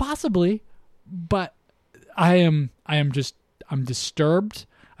 Possibly, but I'm disturbed.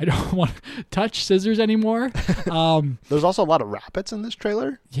 I don't want to touch scissors anymore. There's also a lot of rabbits in this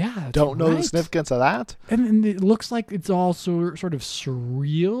trailer. Yeah. Don't know the significance of that. And it looks like it's also sort of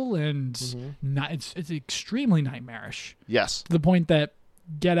surreal and it's extremely nightmarish. Yes. To the point that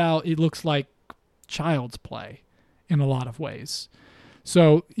Get Out, it looks like child's play in a lot of ways.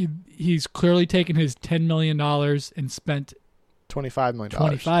 So he's clearly taken his $10 million and spent $25 million.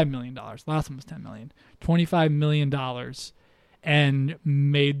 $25 million. Last one was $10 million. $25 million and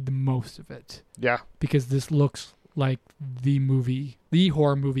made the most of it. Yeah. Because this looks like the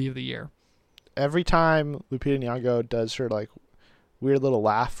horror movie of the year. Every time Lupita Nyong'o does her like weird little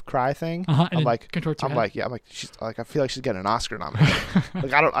laugh cry thing, I'm like, she's like, I feel like she's getting an Oscar nomination.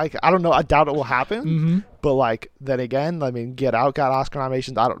 I don't know. I doubt it will happen. But like then again, I mean, Get Out got Oscar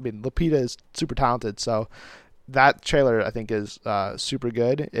nominations. Lupita is super talented, so that trailer I think is super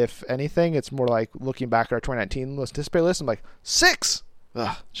good. If anything, it's more like looking back at our 2019 most anticipated list. I'm like 6.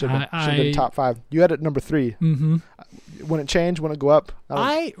 Should have been top 5. You had it number 3. When it change? When it go up?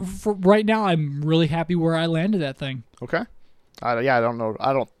 For right now, I'm really happy where I landed that thing. Okay. I don't know.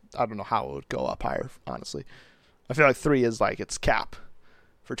 I don't know how it would go up higher. Honestly, I feel like 3 is like its cap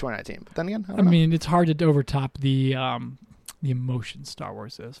for 2019. But then again, I mean, it's hard to overtop the emotion Star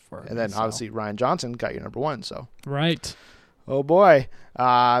Wars is for. And then obviously Rian Johnson got your number 1. So right. Oh boy.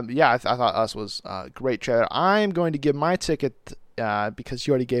 I thought Us was a great trailer. I'm going to give my ticket because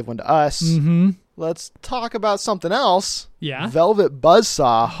you already gave one to us. Let's talk about something else. Yeah. Velvet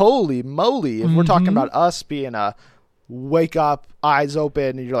Buzzsaw. Holy moly! If we're talking about Us being a wake up, eyes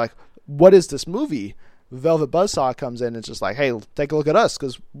open, and you're like, what is this movie? Velvet Buzzsaw comes in and it's just like, hey, take a look at us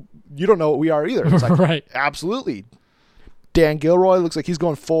because you don't know what we are either. It's like, right. Absolutely. Dan Gilroy looks like he's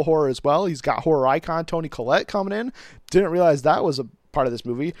going full horror as well. He's got horror icon Toni Collette coming in. Didn't realize that was a part of this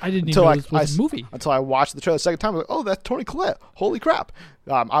movie. I didn't even know this was a movie. Until I watched the trailer the second time. I was like, oh, that's Toni Collette. Holy crap.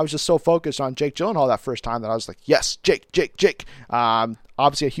 I was just so focused on Jake Gyllenhaal that first time that I was like, yes, Jake.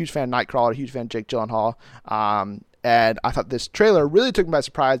 Obviously a huge fan of Nightcrawler, a huge fan of Jake Gyllenhaal. And I thought this trailer really took me by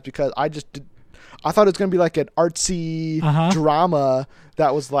surprise because I thought it was going to be like an artsy drama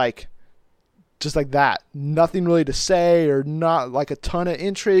that was like, just like that. Nothing really to say or not like a ton of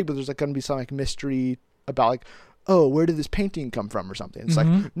intrigue, but there's like going to be some like mystery about like, oh, where did this painting come from or something? It's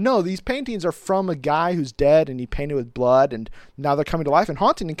like, no, these paintings are from a guy who's dead and he painted with blood and now they're coming to life and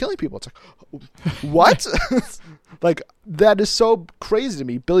haunting and killing people. It's like, what? Like, that is so crazy to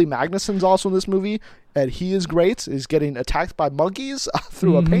me. Billy Magnuson's also in this movie and he is great. He's getting attacked by monkeys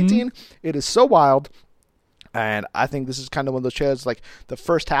through a painting. It is so wild. And I think this is kind of one of those trailers, like the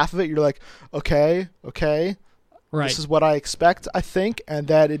first half of it, you're like, okay, right. This is what I expect, I think. And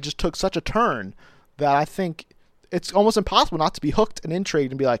that it just took such a turn that I think it's almost impossible not to be hooked and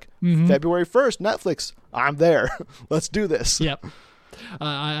intrigued and be like, February 1st, Netflix, I'm there. Let's do this. Yep.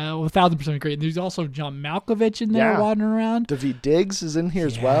 1,000% agree. There's also John Malkovich in there wandering around. Daveed Diggs is in here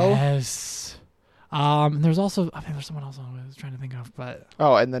as well. Yes. And there's also, I think there's someone else I was trying to think of, but.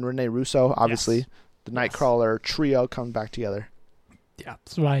 Oh, and then Rene Russo, obviously. Yes. The Nightcrawler trio coming back together. Yeah,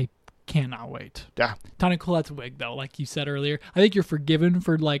 so I cannot wait. Yeah. Toni Collette's wig, though, like you said earlier. I think you're forgiven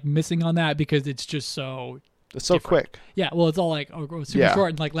for like missing on that because it's just so. It's so quick. Yeah, well, it's all like super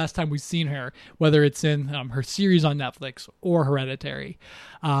short. And like last time we've seen her, whether it's in her series on Netflix or Hereditary,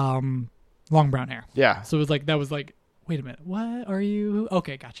 long brown hair. Yeah. So it was like that was like, wait a minute, what are you?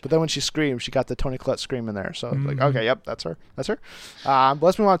 Okay, gotcha. But then when she screamed, she got the Toni Collette scream in there. So like, okay, yep, that's her. That's her. But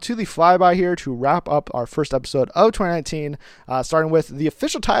let's move on to the flyby here to wrap up our first episode of 2019. Starting with the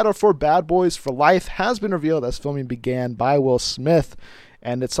official title for Bad Boys for Life has been revealed as filming began by Will Smith.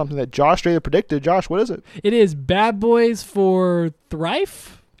 And it's something that Josh Strader predicted. Josh, what is it? It is Bad Boys for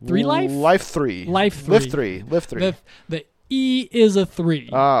Thrive? Life 3. Live 3. The E is a 3.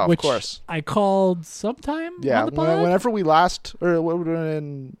 Oh, which of course. I called sometime on the pod. Whenever we last, or what would have been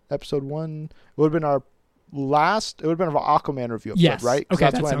in episode 1, it would have been our Aquaman review episode, right? Okay,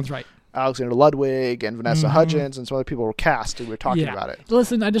 that sounds right. Alexander Ludwig and Vanessa Hudgens and some other people were cast and we were talking about it.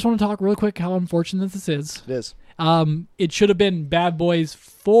 Listen, I just want to talk real quick how unfortunate this is. It is. It should have been Bad Boys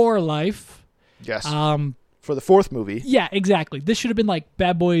for Life. Yes. For the 4th movie. Yeah, exactly. This should have been like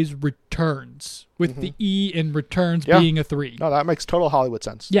Bad Boys Returns with the E in Returns being a 3. No, that makes total Hollywood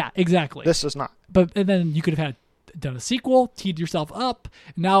sense. Yeah, exactly. This does not. And then you could have done a sequel, teed yourself up.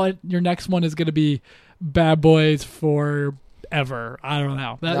 Now your next one is going to be Bad Boys for ever. I don't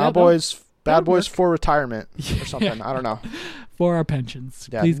know. Bad Boys for retirement or something. I don't know. For our pensions.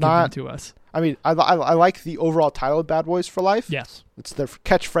 Yeah, Please give them to us. I mean, I like the overall title of Bad Boys for Life. Yes. It's their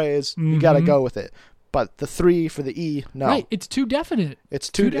catchphrase. You got to go with it. But the 3 for the E, no. Right. It's too definite. It's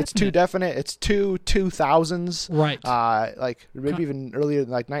too definite. It's 2000s. Right. Like maybe even earlier,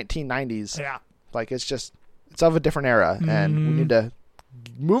 like 1990s. Yeah. Like it's of a different era, and we need to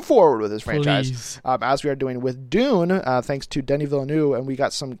move forward with this franchise, as we are doing with Dune, thanks to Denis Villeneuve, and we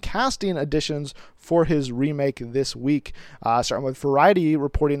got some casting additions for his remake this week. Starting with Variety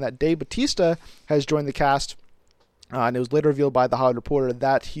reporting that Dave Bautista has joined the cast. And it was later revealed by The Hollywood Reporter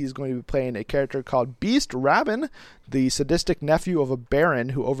that he's going to be playing a character called Beast Rabin, the sadistic nephew of a baron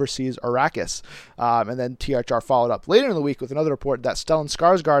who oversees Arrakis. And then THR followed up later in the week with another report that Stellan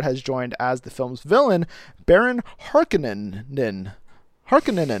Skarsgård has joined as the film's villain, Baron Harkonnen.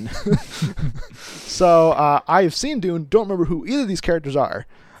 So I have seen Dune, don't remember who either of these characters are.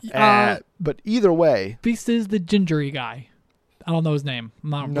 But either way. Beast is the gingery guy. I don't know his name. I'm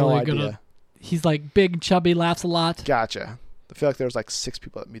not no really idea. good at. He's like big, chubby, laughs a lot. Gotcha. I feel like there's like 6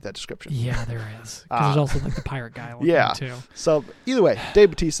 people that meet that description. Yeah, there is. Because there's also like the pirate guy. Yeah. Too. So either way,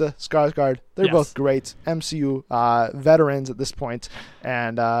 Dave Bautista, Skarsgård, they're both great MCU veterans at this point,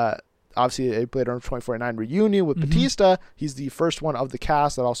 and obviously a Blade Runner 2049 reunion with Bautista. He's the first one of the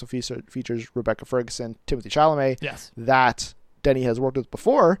cast that also features Rebecca Ferguson, Timothée Chalamet. Yes. That Denny has worked with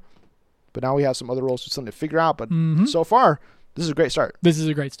before, but now we have some other roles, just something to figure out. But so far, this is a great start. This is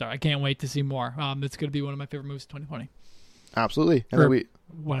a great start. I can't wait to see more. It's going to be one of my favorite movies of 2020. Absolutely. And then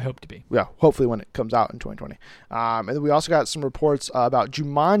what I hope to be. Yeah, hopefully when it comes out in 2020. And then we also got some reports about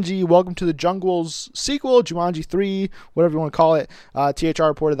Jumanji, Welcome to the Jungle's sequel, Jumanji 3, whatever you want to call it. THR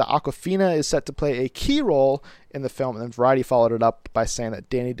reported that Awkwafina is set to play a key role in the film, and then Variety followed it up by saying that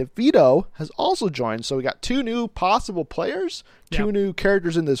Danny DeVito has also joined. So we got 2 new possible players, 2 new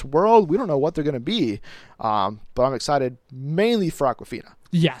characters in this world. We don't know what they're going to be, but I'm excited mainly for Awkwafina.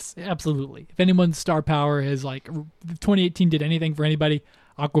 Yes, absolutely. If anyone's star power is like 2018 did anything for anybody,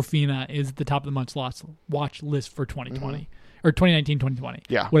 Awkwafina is at the top of the watch list for 2020 or 2019, 2020.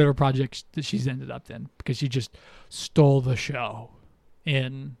 Yeah. Whatever project that she's ended up in, because she just stole the show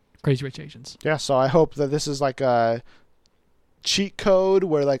in Crazy Rich Asians. Yeah, so I hope that this is like a cheat code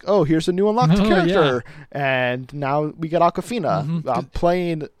where like, oh, here's a new unlocked character, and now we get Awkwafina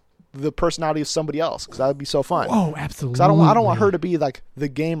playing the personality of somebody else, because that would be so fun. Oh, absolutely. Because I don't want her to be like the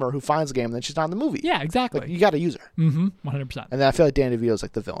gamer who finds the game and then she's not in the movie. Yeah, exactly. Like, you got to use her. 100%. And then I feel like Danny DeVito is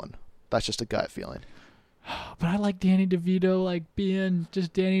like the villain. That's just a gut feeling. But I like Danny DeVito like being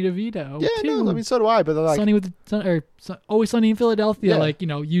just Danny DeVito. Yeah, too. no, I mean, so do I. But like, Always Sunny in Philadelphia,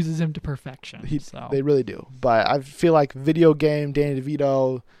 uses him to perfection. They really do. But I feel like video game Danny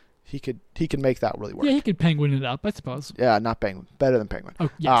DeVito, he can make that really work. Yeah, he could penguin it up, I suppose. Yeah, not Penguin. Better than Penguin. Oh,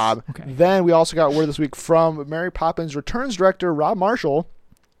 yes. Okay. Then we also got word this week from Mary Poppins Returns director Rob Marshall.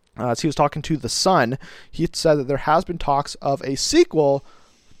 As he was talking to The Sun, he said that there has been talks of a sequel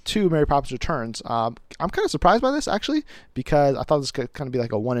to Mary Poppins Returns. I'm kind of surprised by this, actually, because I thought this could kind of be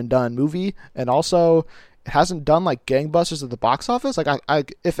like a one-and-done movie, and also it hasn't done like gangbusters at the box office. Like, I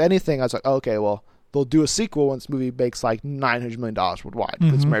if anything, I was like, oh, okay, well, they'll do a sequel when this movie makes like $900 million worldwide.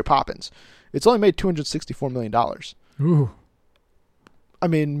 It's Mary Poppins. It's only made $264 million. Ooh. I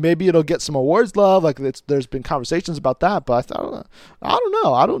mean, maybe it'll get some awards love. Like, there's been conversations about that, but I don't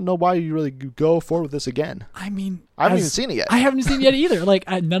know. I don't know why you really go forward with this again. I mean, I haven't even seen it yet. I haven't seen it yet either. Like,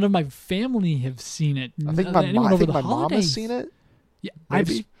 none of my family have seen it. I think my mom has seen it. Yeah,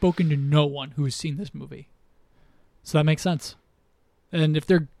 maybe. I've spoken to no one who has seen this movie, so that makes sense. And if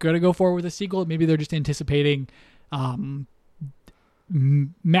they're gonna go forward with a sequel, maybe they're just anticipating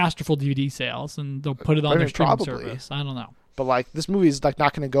masterful DVD sales, and they'll put it on their streaming service. I don't know. But like, this movie is like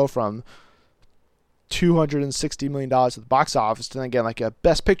not going to go from $260 million at the box office to then get like a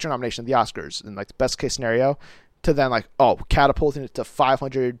Best Picture nomination at the Oscars in like the best case scenario, to then like, oh, catapulting it to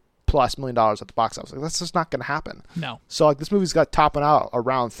 $500+ million at the box office. Like, that's just not going to happen. No. So like, this movie's got topping out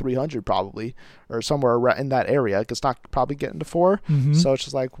around 300 probably, or somewhere in that area. It's not probably getting to 4. So it's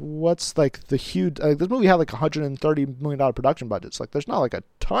just like, what's like the huge? This movie had like $130 million production budget. So like, there's not like a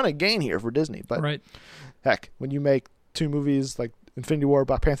ton of gain here for Disney. But heck, when you make 2 movies like Infinity War,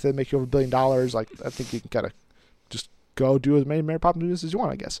 Black Panther, that make you over $1 billion, like, I think you can kind of just go do as many Mary Poppins movies as you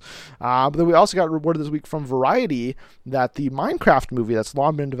want, I guess. But then we also got rewarded this week from Variety that the Minecraft movie that's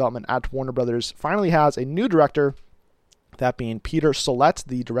long been in development at Warner Brothers finally has a new director. That being Peter Sollett,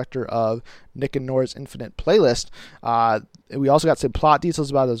 the director of Nick and Nora's Infinite Playlist. We also got some plot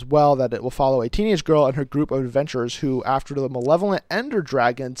details about it as well, that it will follow a teenage girl and her group of adventurers who, after the malevolent Ender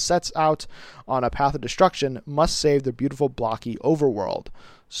Dragon sets out on a path of destruction, must save the beautiful, blocky overworld.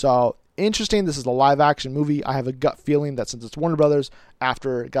 So, interesting. This is a live-action movie. I have a gut feeling that since it's Warner Brothers,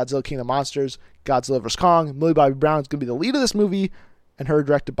 after Godzilla King of the Monsters, Godzilla vs. Kong, Millie Bobby Brown is going to be the lead of this movie, and her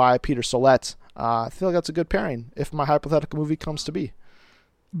directed by Peter Sollett. I feel like that's a good pairing if my hypothetical movie comes to be.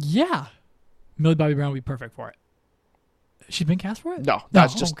 Yeah. Millie Bobby Brown would be perfect for it. She's been cast for it? No,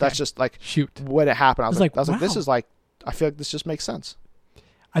 that's just like shoot when it happened. I was like, wow. this is like, I feel like this just makes sense.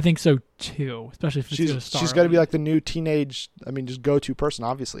 I think so too, especially if she's going to be like the new teenage, just go-to person,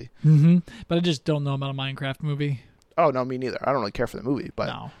 obviously. Mm-hmm. But I just don't know about a Minecraft movie. Oh no, me neither. I don't really care for the movie, but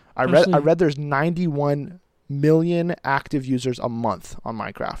no. I read there's 91 million active users a month on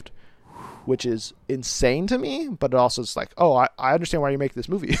Minecraft, which is insane to me, but it also is like, I understand why you make this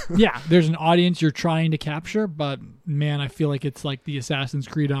movie. Yeah, there's an audience you're trying to capture, but man, I feel like it's like the Assassin's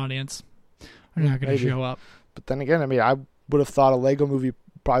Creed audience. They're not going to show up. But then again, I would have thought a Lego movie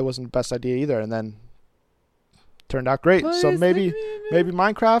probably wasn't the best idea either, and then turned out great. So maybe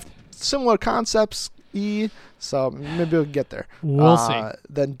Minecraft, similar concepts, so maybe we'll get there. We'll see.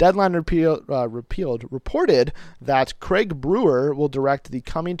 Then Deadline reported that Craig Brewer will direct the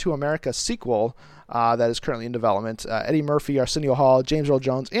Coming to America sequel that is currently in development. Eddie Murphy, Arsenio Hall, James Earl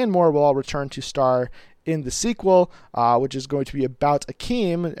Jones, and more will all return to star in the sequel, which is going to be about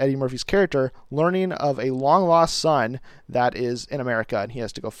Akeem, Eddie Murphy's character, learning of a long-lost son that is in America, and he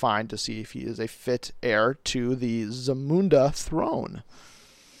has to go find to see if he is a fit heir to the Zamunda throne.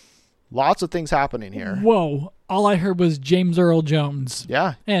 Lots of things happening here. Whoa. All I heard was James Earl Jones.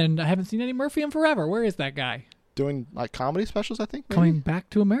 Yeah. And I haven't seen Eddie Murphy in forever. Where is that guy? Doing like comedy specials, I think. Maybe? Coming back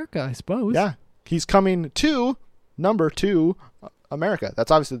to America, I suppose. Yeah. He's coming to number 2 America.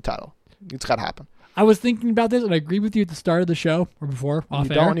 That's obviously the title. It's got to happen. I was thinking about this, and I agree with you at the start of the show, or before, off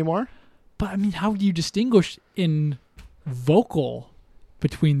air. You air. don't anymore? But, how do you distinguish in vocal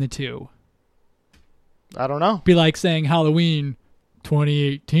between the two? I don't know. Be like saying Halloween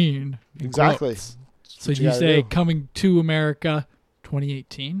 2018. Exactly. Quotes. So you say Coming to America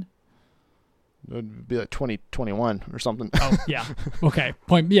 2018? It would be like 2021 or something. Oh, yeah. Okay.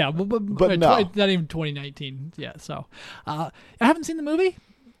 Point. Yeah. But no. It's not even 2019. Yeah. So I haven't seen the movie.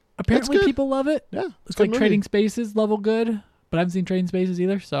 Apparently people love it. Yeah. It's like Trading Spaces level good, but I haven't seen Trading Spaces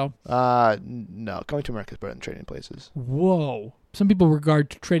either. So no. Coming to America is better than Trading Places. Whoa. Some people regard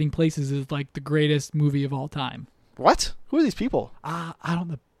Trading Places as like the greatest movie of all time. What? Who are these people? I don't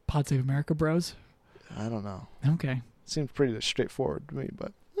know. Pod Save America bros? I don't know. Okay. Seems pretty straightforward to me,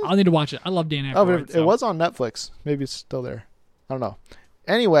 but I'll need to watch it. I love Dan Aykroyd. Oh, but it was on Netflix. Maybe it's still there. I don't know.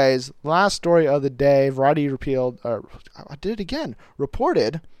 Anyways, last story of the day. Variety reported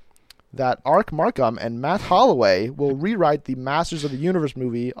that Ark Markham and Matt Holloway will rewrite the Masters of the Universe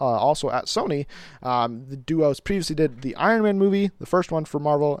movie, also at Sony. The duos previously did the Iron Man movie, the first one for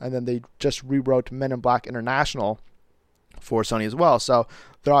Marvel, and then they just rewrote Men in Black International for Sony as well. So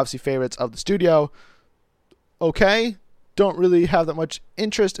they're obviously favorites of the studio. Okay, don't really have that much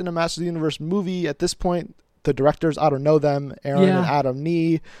interest in a Masters of the Universe movie at this point. The directors, I don't know them. Aaron and Adam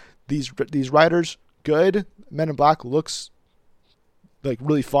Nee. These writers, good. Men in Black looks like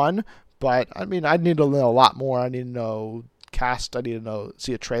really fun, but I need to know a lot more. I need to know cast. I need to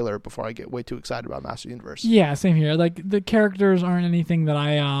see a trailer before I get way too excited about Masters of the Universe. Yeah, same here. Like the characters aren't anything that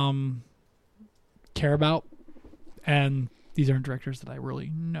I care about, and these aren't directors that I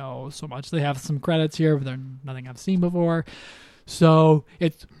really know so much. They have some credits here, but they're nothing I've seen before. So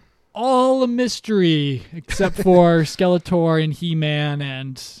it's all a mystery except for Skeletor and He-Man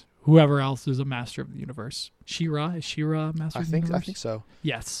and whoever else is a Master of the Universe. She-Ra? Is She-Ra a Master of the Universe? I think so.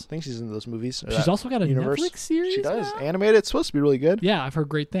 Yes. I think she's in those movies. She's also got a Netflix series. She does. Now? Animated. It's supposed to be really good. Yeah, I've heard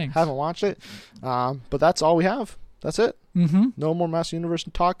great things. Haven't watched it. But that's all we have. That's it. Mm-hmm. No more Master Universe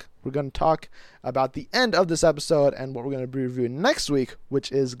talk. We're going to talk about the end of this episode and what we're going to be reviewing next week,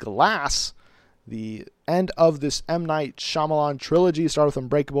 which is Glass. The end of this M. Night Shyamalan trilogy. Started with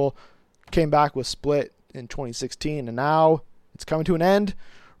Unbreakable, came back with Split in 2016, and now it's coming to an end.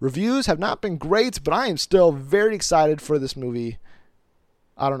 Reviews have not been great, but I am still very excited for this movie.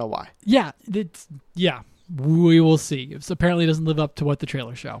 I don't know why. Yeah, we will see. It apparently doesn't live up to what the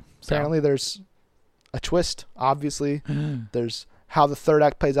trailers show. So. Apparently there's a twist, obviously. There's how the third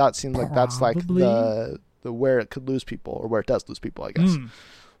act plays out. Seems like that's like the where it could lose people, or where it does lose people, I guess.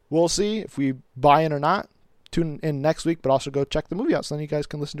 We'll see if we buy in or not. tune in next week, but also go check the movie out so then you guys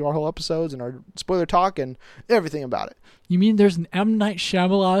can listen to our whole episodes and our spoiler talk and everything about it. You mean there's an M. Night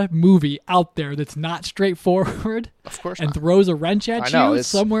Shyamalan movie out there that's not straightforward? Of course and not. throws a wrench at I know, you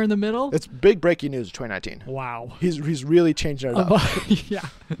somewhere in the middle? It's big breaking news of 2019. Wow. He's really changing it up. Yeah.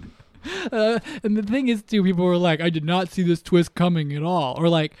 And the thing is, too, people were like, I did not see this twist coming at all. Or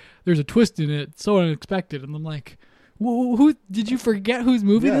like, there's a twist in it, so unexpected. And I'm like, who did you forget whose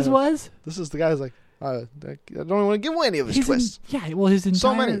movie this was? This is the guy who's like, I don't want to give away any of his twists. His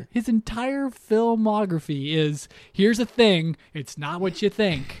entire filmography is, here's a thing, it's not what you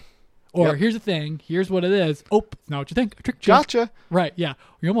think. Or here's a thing, here's what it is. Oh, it's not what you think. I tricked you. Gotcha. Right, yeah.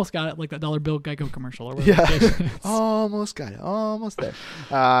 You almost got it like that $1 bill Geico commercial. Or whatever. Almost got it. Almost there.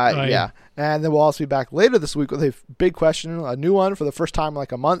 Yeah. And then we'll also be back later this week with a big question, a new one for the first time in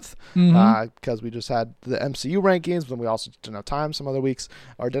like a month, because we just had the MCU rankings, but then we also didn't have time some other weeks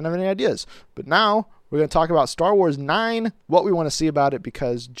or didn't have any ideas. But now we're going to talk about Star Wars 9, what we want to see about it,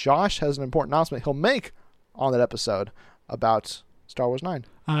 because Josh has an important announcement he'll make on that episode about Star Wars 9.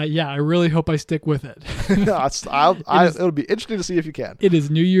 Yeah, I really hope I stick with it. It'll be interesting to see if you can. It is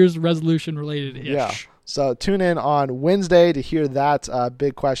New Year's resolution related-ish. Yeah. So tune in on Wednesday to hear that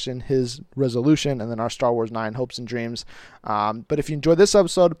big question, his resolution, and then our Star Wars 9 hopes and dreams. But if you enjoyed this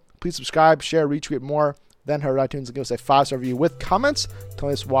episode, please subscribe, share, retweet more. Then head to iTunes and give us a 5-star review with comments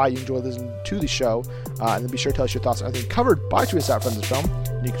telling us why you enjoy listening to the show. And then be sure to tell us your thoughts on everything covered by Tweet Us At Friends of Film.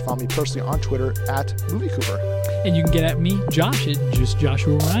 And you can follow me personally on Twitter at MovieCooper. And you can get at me, Josh, at just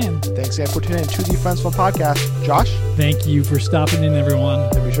Joshua Ryan. Thanks again for tuning in to the Friends Film Podcast. Josh? Thank you for stopping in, everyone.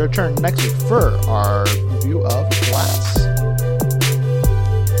 And be sure to turn next week for our review of Glass.